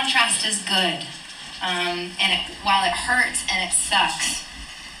good. The contrast is good. While it hurts and it sucks,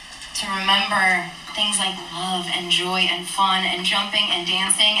 to remember things like love and joy and fun and jumping and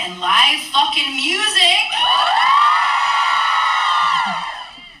dancing and live fucking music.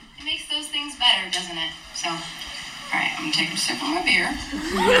 It makes those things better, doesn't it? So, alright, I'm gonna take a sip of my beer.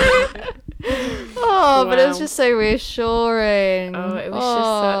 Oh, but it was Wow. just so reassuring. Oh, it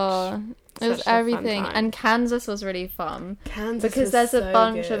was just it was such a fun everything. time. And Kansas was really fun. Kansas Because was there's a so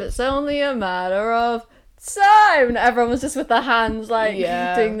bunch good. of it's only a matter of time. And everyone was just with their hands like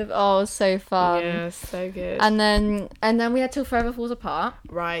Yeah. doing the it was so fun. Yeah, so good. And then we had Till Forever Falls Apart.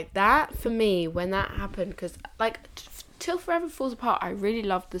 Right, that for me, when that happened, because like Till Forever Falls Apart, I really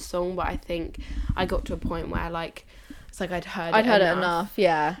loved the song, but I think I got to a point where like it's like I'd heard it enough.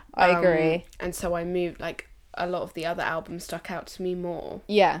 Yeah, I agree. and so I moved, like a lot of the other albums stuck out to me more.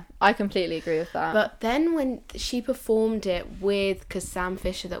 Yeah, I completely agree with that. But then when she performed it with, because Sam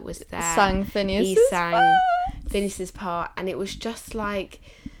Fisher that was there sang Phineas's he sang part. Phineas's part, and it was just like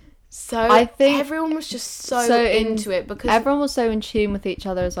so. I think everyone was just so in- into it, because everyone was so in tune with each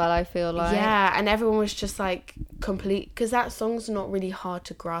other as well, I feel like. yeah, and everyone was just like complete, because that song's not really hard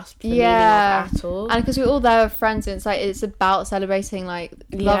to grasp the Yeah, meaning of at all. and because we're all there with friends, and it's like it's about celebrating like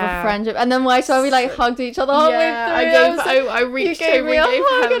love Yeah. and friendship. And then why? So we like hugged each other halfway Yeah, through. I reached you gave over me a and gave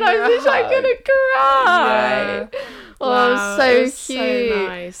hug, and I Helen a wish I hug. could have cried. Yeah. Oh, Wow, so it was cute. so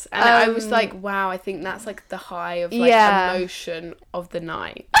nice. And I was Um, like, wow, I think that's like the high of like Yeah. emotion of the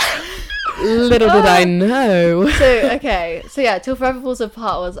night. Little did I know. So yeah, Till Forever Falls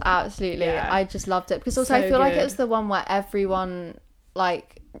Apart was absolutely. Yeah. I just loved it, because also I So feel like it good. was the one where everyone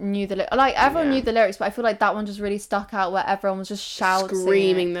like knew everyone Yeah. knew the lyrics, but I feel like that one just really stuck out, where everyone was just shouting,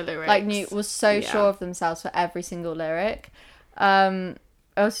 Screaming the lyrics. like was so Yeah. sure of themselves for every single lyric. That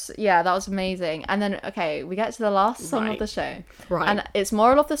was amazing. And then we get to the last song of Right. the show, Right. and it's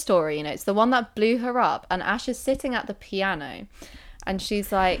moral of the story. You know, it's the one that blew her up, and Ash is sitting at the piano. And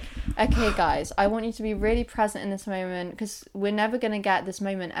she's like, okay, guys, I want you to be really present in this moment, because we're never going to get this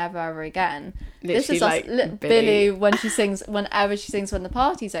moment ever again. This is Literally, us, like, Billy, Billy. when she sings, whenever she sings when the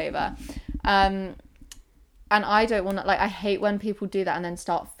party's over. And I don't want to, I hate when people do that and then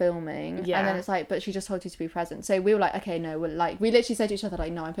start filming. Yeah. And then it's like, but she just told you to be present. So we were like, okay, no, we literally said to each other,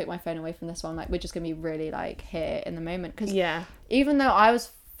 like, no, I'm putting my phone away from this one. Like, we're just going to be really, here in the moment. Because Yeah. even though I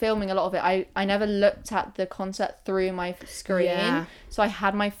was filming a lot of it, I never looked at the concert through my screen. Yeah. So I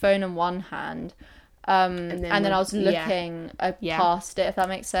had my phone in one hand. And then I was looking past it, if that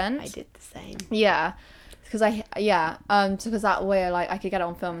makes sense. I did the same. Yeah. because that way like I could get it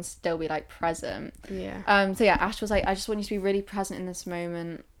on film and still be like present. So yeah, Ash was like, I just want you to be really present in this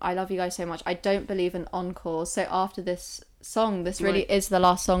moment. I love you guys so much. I don't believe in encores, so after this song, this really is the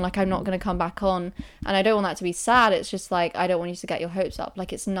last song. Like, I'm not going to come back on, and I don't want that to be sad. It's just like, I don't want you to get your hopes up.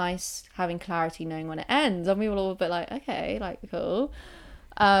 Like, it's nice having clarity knowing when it ends, and we were all a bit like, okay, like, cool.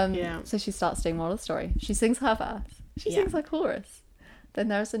 So she starts doing moral of the story. She sings her verse, she sings her chorus, then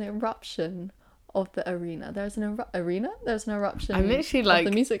there's an eruption of the arena. There's an eruption. I'm literally like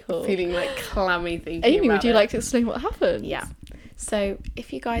the music hall, feeling like clammy thinking Amy, about would you it. like to explain what happened? Yeah. So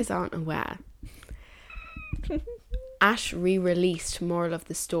if you guys aren't aware, Ashe re-released Moral of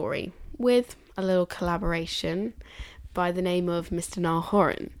the Story with a little collaboration by the name of Mr. Niall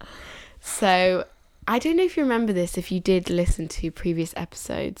Horan. So I don't know if you remember this, if you did listen to previous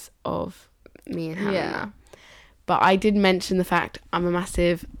episodes of me and Hannah, but I did mention the fact I'm a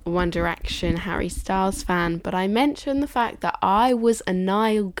massive One Direction Harry Styles fan, but I mentioned the fact that I was a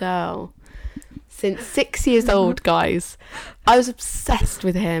Niall girl since 6 years old, guys. I was obsessed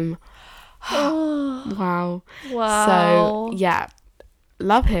with him. Wow. So yeah,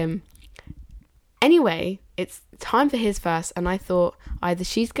 love him. Anyway, it's time for his verse, and I thought either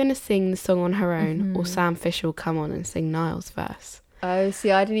she's gonna sing the song on her own or Sam Fisher will come on and sing Niall's verse. Oh,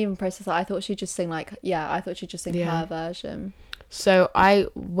 see, I didn't even process that. I thought she'd just sing her version. So I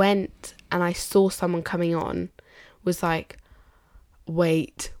went and I saw someone coming on, was like,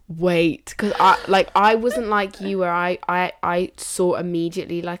 wait, because I wasn't like you where I saw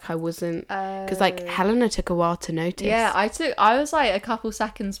immediately, like I wasn't, because like Helena took a while to notice. Yeah, I was like a couple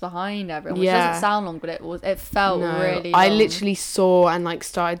seconds behind everyone, which doesn't sound long, but it felt really long. I literally saw and like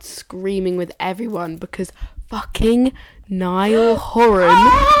started screaming with everyone because fucking Niall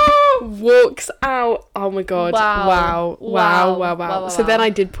Horan walks out. Oh my god. Wow. So then I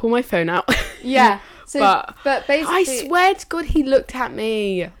did pull my phone out. Yeah. So, but basically, I swear to God, he looked at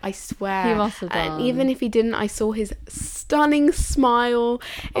me. I swear. He must have done. And even if he didn't, I saw his stunning smile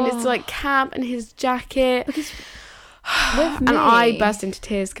in his like cap and his jacket. Because with me, and I burst into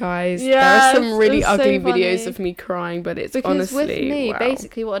tears, guys. Yeah, there are some really ugly so videos of me crying, but it's because honestly, with me, wow.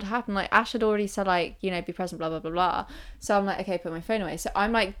 basically what had happened, like Ash had already said, like, you know, be present, blah blah blah blah. So I'm like, okay, put my phone away. So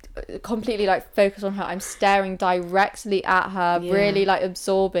I'm like completely like focused on her. I'm staring directly at her, really like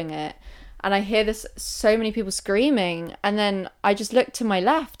absorbing it. And I hear so many people screaming, and then I just look to my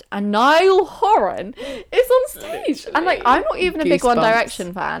left, and Niall Horan is on stage. And like, I'm not even a big One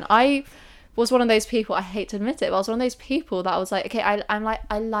Direction fan. I was one of those people, I hate to admit it, but I was one of those people that was like, okay, I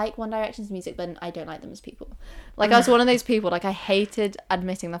like One Direction's music, but I don't like them as people. Like, I was one of those people, like, I hated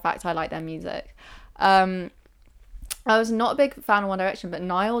admitting the fact I like their music. I was not a big fan of One Direction, but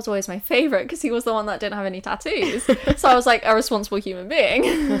Niall was always my favourite because he was the one that didn't have any tattoos. So I was like a responsible human being.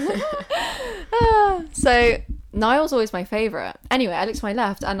 So Niall's always my favourite. Anyway, I looked to my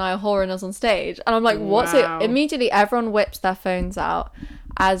left and Niall Horan is on stage. And I'm like, what's it? Immediately everyone whips their phones out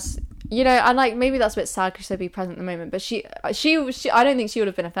as, you know, and like maybe that's a bit sad because she'd be present at the moment. But she I don't think she would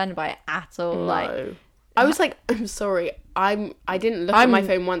have been offended by it at all. No. Like, I was like, I'm sorry. I didn't look at my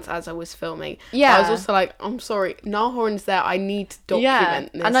phone once as I was filming. Yeah. I was also like, I'm sorry. Niall Horan's there. I need to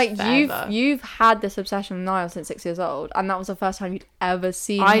document this. And like forever. you've had this obsession with Niall since 6 years old, and that was the first time you'd ever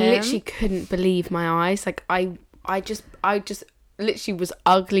seen him. I literally couldn't believe my eyes. Like I just literally was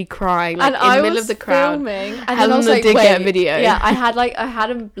ugly crying, like, in the middle of the crowd. Filming, and Helena then I was like, did get a video. Yeah, I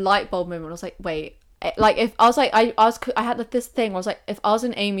had a light bulb moment. I was like, wait. Like, if I was like, I had this thing. I was like, if I was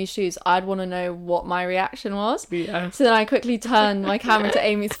in Amy's shoes, I'd want to know what my reaction was. Yeah. So then I quickly turned my camera to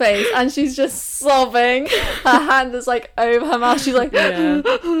Amy's face, and she's just sobbing. Her hand is like over her mouth. She's like, yeah.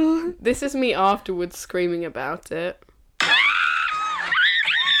 This is me afterwards screaming about it.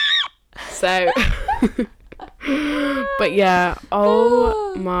 So, but yeah,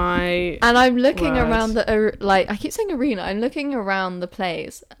 oh my. And I'm looking word. around I keep saying arena. I'm looking around the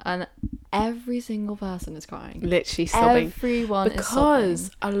place, and every single person is crying. Literally sobbing. Everyone is sobbing.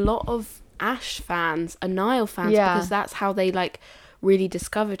 Because a lot of Ashe fans are Niall fans, because that's how they like really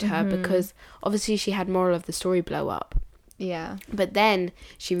discovered her, because obviously she had Moral of the Story blow up. Yeah. But then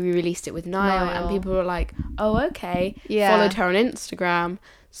she re-released it with Niall, and people were like, oh, okay. Yeah. Followed her on Instagram,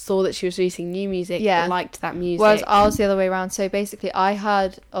 saw that she was releasing new music, liked that music. Whereas I was the other way around. So basically I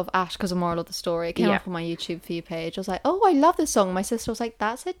heard of Ashe because of Moral of the Story. It came up on my YouTube for you page. I was like, oh, I love this song. My sister was like,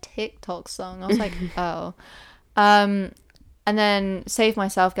 that's a TikTok song. I was like, oh. And then Save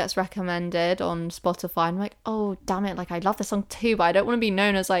Myself gets recommended on Spotify. I'm like, oh, damn it. Like, I love this song too, but I don't want to be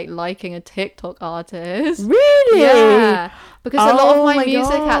known as like liking a TikTok artist. Really? Yeah. Because a lot of my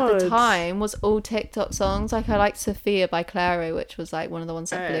music God. at the time was all TikTok songs. Like, I liked Sophia by Clairo, which was like one of the ones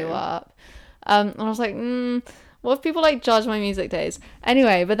that blew up. And I was like, what if people like judge my music taste?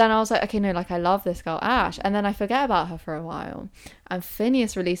 Anyway, but then I was like, okay, no, like I love this girl Ashe, and then I forget about her for a while, and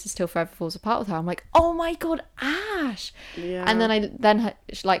Phineas releases Till Forever Falls Apart with her. I'm like, oh my god, Ashe. Yeah. And then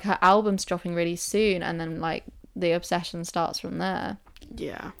her album's dropping really soon, and then like the obsession starts from there.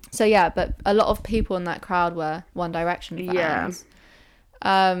 Yeah. So yeah, but a lot of people in that crowd were One Direction fans.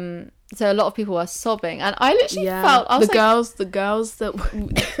 Yeah. So a lot of people were sobbing, and I literally felt I was the girls that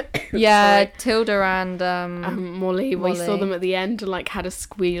Tilda and Molly. We saw them at the end and like had a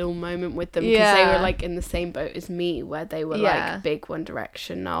squeal moment with them because they were like in the same boat as me, where they were like big One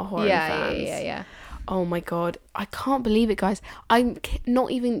Direction fans. Yeah. Oh my god, I can't believe it, guys. I'm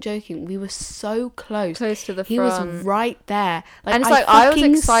not even joking. We were so close to the front. He was right there. Like, and it's like I was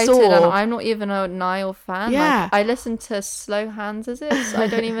excited, and I'm not even a Niall fan. Yeah. Like, I listened to Slow Hands, is it? So I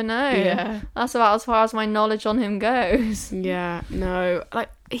don't even know. Yeah. That's about as far as my knowledge on him goes. Yeah, no. Like,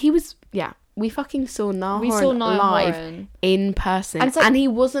 he was, we fucking saw Niall Horan Niall live Horan in person. And, like, and he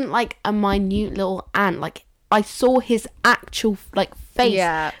wasn't like a minute little ant. Like, I saw his actual, like, face.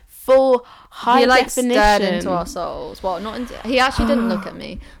 Yeah. Full high definition. He stared into our souls. Well, not into, he actually didn't look at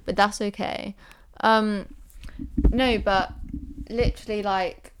me, but that's okay. No, but literally,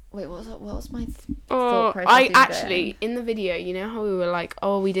 like, wait, what was my thought process? I actually, in the video, you know how we were like,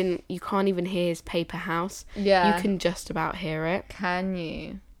 you can't even hear his Paper House. Yeah. You can just about hear it. Can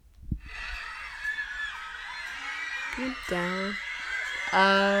you? Down.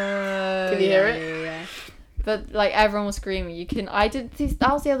 Can you hear it? Yeah. But like everyone was screaming. That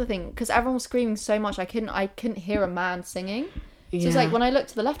was the other thing, because everyone was screaming so much. I couldn't hear a man singing. So it's like when I looked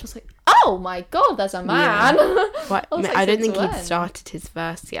to the left, I was like, oh my god, there's a man. Yeah. I don't think when? he'd started his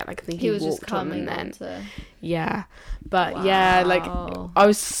verse yet. Like, I think he was walked just coming on and then. onto... Yeah. But yeah, like I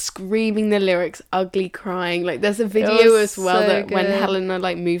was screaming the lyrics, ugly crying. Like, there's a video as well that when Helena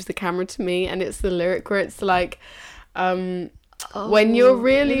like moves the camera to me, and it's the lyric where it's like, when you're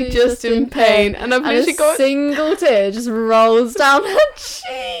really just in pain, and I've literally got a single tear just rolls down her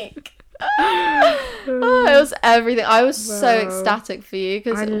cheek. It was everything. I was so ecstatic for you,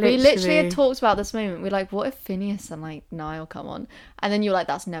 because we literally had talked about this moment. We're like, what if Phineas and like Niall come on? And then you're like,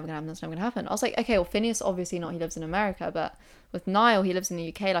 that's never gonna happen. I was like, okay, well, Phineas obviously not, he lives in America, but with Niall, he lives in the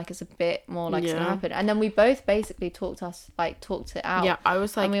UK, like it's a bit more like it's gonna happen. And then we both basically talked it out. Yeah, I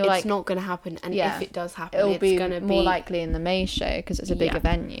was like, we were it's not gonna happen, and if it does happen, it'll be gonna more likely in the May show, because it's a bigger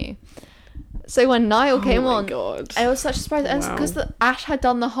venue. So when Niall came on, God. it was such a surprise. And because Ashe had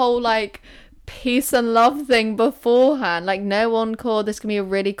done the whole like peace and love thing beforehand, like no encore, this can be a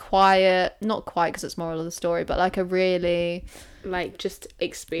really quiet, not quiet because it's moral of the story, but like a really like just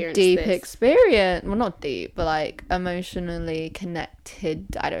experience deep this. experience, well not deep, but like emotionally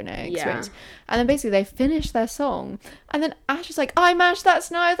connected, I don't know, experience. And then basically they finished their song, and then Ashe was like, I'm Ashe, that's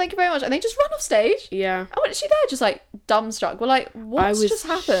Niall, thank you very much, and they just run off stage. And when she there, just like dumbstruck, we're like, what's just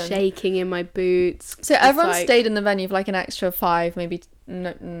happened? Shaking in my boots. So everyone stayed in the venue for like an extra 5 maybe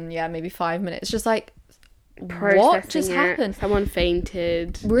 5 minutes, just like what just happened. Someone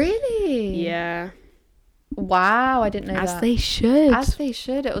fainted. Really? Yeah. Wow, I didn't know that. As they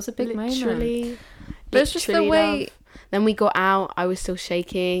should. It was a big moment. But it's just the way. Then we got out. I was still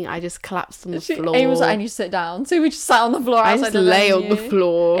shaking. I just collapsed on the floor. Amy was like, I need to sit down. So we just sat on the floor. I just lay on the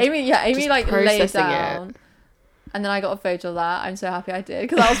floor. Amy like lay down. And then I got a photo of that. I'm so happy I did,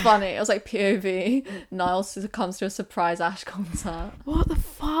 because that was funny. It was like POV. Niall comes to a surprise Ashe concert. What the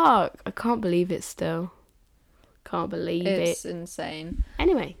fuck? I can't believe it still. Can't believe it. It's insane.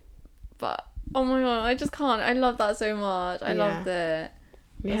 Anyway. But, oh my god, I just can't. I love that so much. I loved it.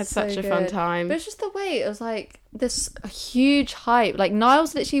 We had such a fun time. But it's just the way, it was like this huge hype. Like,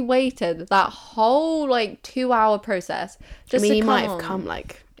 Niall's literally waited that whole like 2-hour process. Just he might have come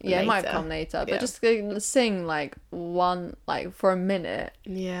like... Yeah, it might have come later, but just to sing like one, like for a minute.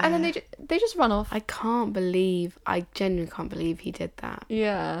 Yeah. And then they just run off. I genuinely can't believe he did that.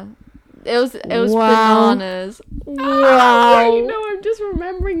 Yeah. It was bananas. Wow. I'm just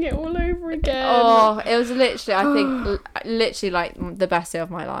remembering it all over again. Oh, it was literally, I think, literally like the best day of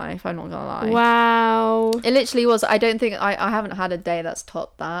my life. I'm not gonna lie. Wow. It literally was. I don't think, I haven't had a day that's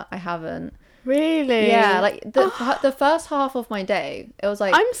topped that. I haven't. Really? Yeah, like the first half of my day, it was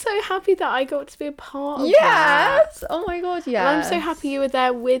like, I'm so happy that I got to be a part of that. Yes! Oh my god, yeah. I'm so happy you were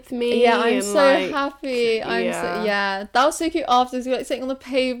there with me. Yeah, I'm so happy. That was so cute afterwards. You were like sitting on the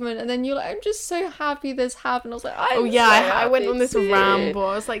pavement, and then you're like, I'm just so happy this happened. I was like, I went on this ramble.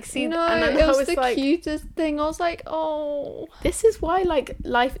 I was like, and then it was the cutest thing. I was like, oh, this is why like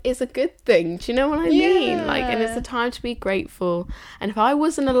life is a good thing. Do you know what I mean? Like, and it's a time to be grateful. And if I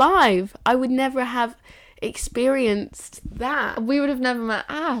wasn't alive, I would never have experienced that. We would have never met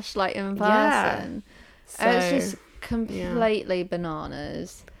Ashe like in Yeah. person. So, It's just completely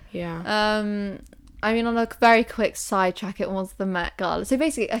bananas. yeah. I mean, on a very quick sidetrack, it was the Met Gala. So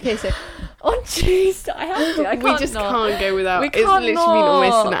basically, okay, so on Tuesday, I can't Go without. We It's can't literally been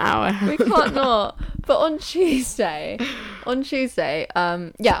almost an not. hour. We can't not. But on Tuesday, on Tuesday,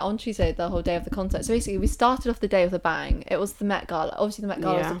 the whole day of the concert. So basically, we started off the day with a bang. It was the Met Gala. Obviously, the Met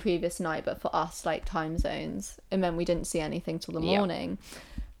Gala was the previous night, but for us, like time zones, it meant we didn't see anything till the morning.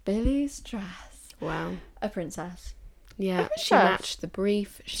 Billy's dress. Wow. A princess. Yeah, she matched the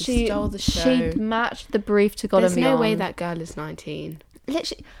brief. She stole the show. She matched the brief to God and There's beyond. no way that girl is 19.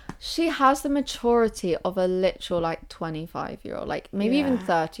 Literally, she has the maturity of a literal, like, 25-year-old. Like, maybe even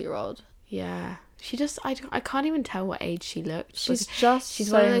 30-year-old. Yeah. She just, I can't even tell what age she looked. She's so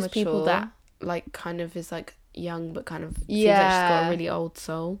one of those people that, like, kind of is, like, young, but kind of seems like she's got a really old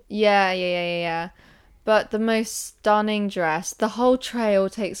soul. Yeah. But the most stunning dress, the whole trail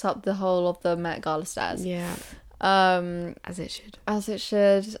takes up the whole of the Met Gala stairs. Yeah. As it should.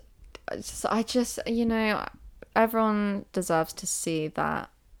 I just, you know, everyone deserves to see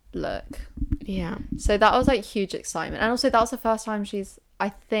that look. Yeah. So that was like huge excitement. And also that was the first time she's,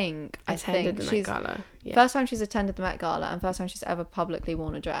 attended the Met Gala. Yeah. First time she's attended the Met Gala and first time she's ever publicly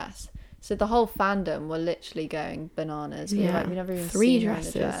worn a dress. So the whole fandom were literally going bananas. We never even 3 seen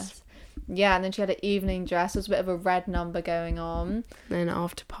dresses. her in a dress. Yeah, and then she had an evening dress. There was a bit of a red number going on. Then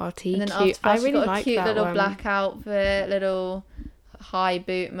after party, and then cute. after party, I really she got a cute that little one. black outfit, little high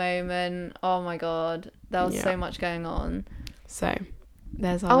boot moment. Oh my god, there was so much going on. So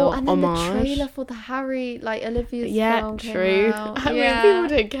there's our and then homage. the trailer for the Harry, like Olivia's film came true. out. I mean, people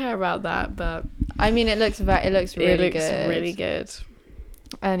don't care about that, but I mean, it looks really good. Really good.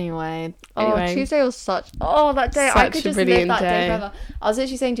 Anyway, Anyway. Tuesday was that day, I Such could a just brilliant live that day day. forever. I was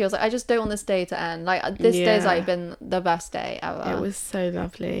literally saying to you, I was like, I just don't want this day to end. Like, this day's like been the best day ever. It was so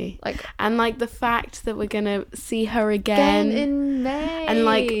lovely. Like, and like the fact that we're gonna see her again in May. And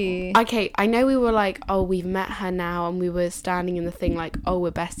like, okay, I know we were like, oh, we've met her now, and we were standing in the thing like, oh,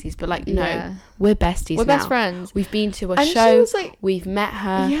 we're besties, but like, no, we're besties. We're now. best friends. We've been to a And she show. was like, we've met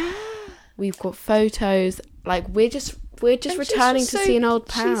her. Yeah. We've got photos. Like, we're just returning to see an old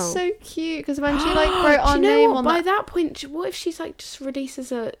pal. She's so cute because when she like wrote our Do you know name what? on By that. that point, what if she's like just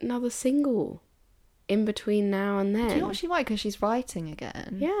releases another single in between now and then? Do you know what she might? Because she's writing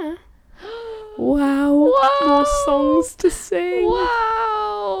again. Yeah. Wow. More songs to sing.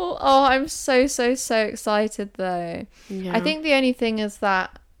 Wow. Oh, I'm so excited though. Yeah. I think the only thing is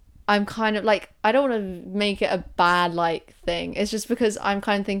that I'm kind of like, I don't want to make it a bad like thing. It's just because I'm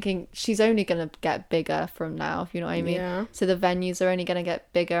kind of thinking she's only going to get bigger from now, if you know what I mean. Yeah. So the venues are only going to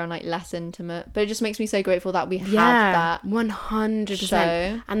get bigger and like less intimate. But it just makes me so grateful that we have that 100%.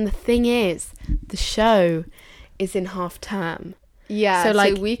 show. And the thing is, the show is in half term. Yeah, so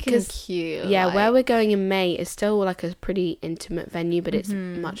like we can queue. Yeah, like, where we're going in May is still like a pretty intimate venue, but it's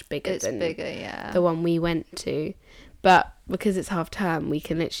much bigger than the one we went to. But because it's half term, we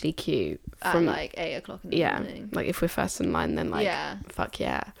can literally queue from at like 8 o'clock in the morning. Like if we're first in line, then like fuck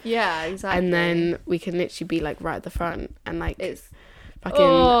yeah. Yeah, exactly. And then we can literally be like right at the front and like it's fucking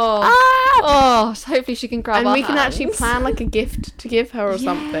so hopefully she can grab and our we can hands. actually plan like a gift to give her or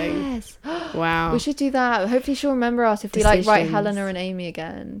something. Yes. Wow. We should do that. Hopefully she'll remember us if we like write Decisions. Helena and Amy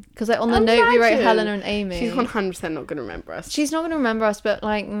again. Because like on the note we write Helena and Amy. She's 100% not going to remember us. She's not going to remember us, but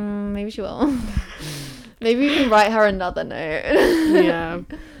like maybe she will. Maybe we can write her another note. Yeah.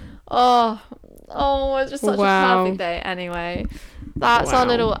 It's just such a perfect day. Anyway, that's our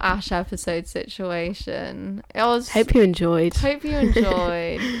little Ashe episode situation. It was. Hope you enjoyed.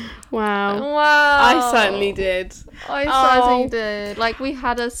 Wow. I certainly did. I certainly did. Like, we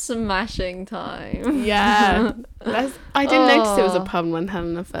had a smashing time. Yeah. I didn't notice it was a pun when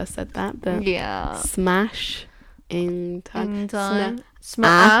Helena first said that, but yeah. Smashing time.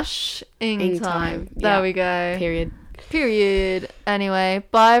 Smashing time. There we go. Period. Anyway,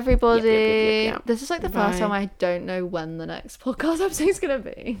 bye everybody. Yep. This is like the first time I don't know when the next podcast episode is gonna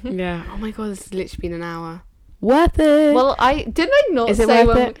be. Yeah. Oh my god, this has literally been an hour. Worth it. Well, I not is it say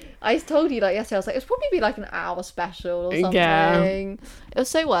worth when it? I told you like yesterday. I was like, it's probably be like an hour special or something. Yeah. It was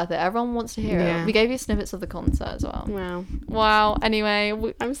so worth it. Everyone wants to hear it. We gave you snippets of the concert as well. Wow.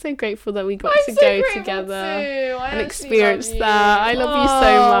 Anyway, I'm so grateful that we got to go together and experience that. I love you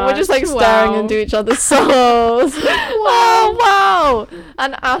so much. We're just like staring into each other's souls. Wow.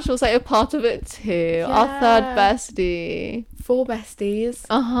 And Ashe was like a part of it too. Our third bestie. 4 besties.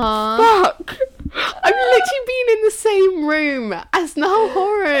 Fuck. I've literally been in the same room as Niall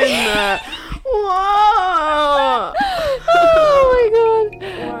Horan. Whoa. Oh my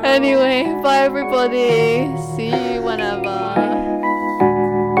god. Anyway, bye everybody. See you whenever.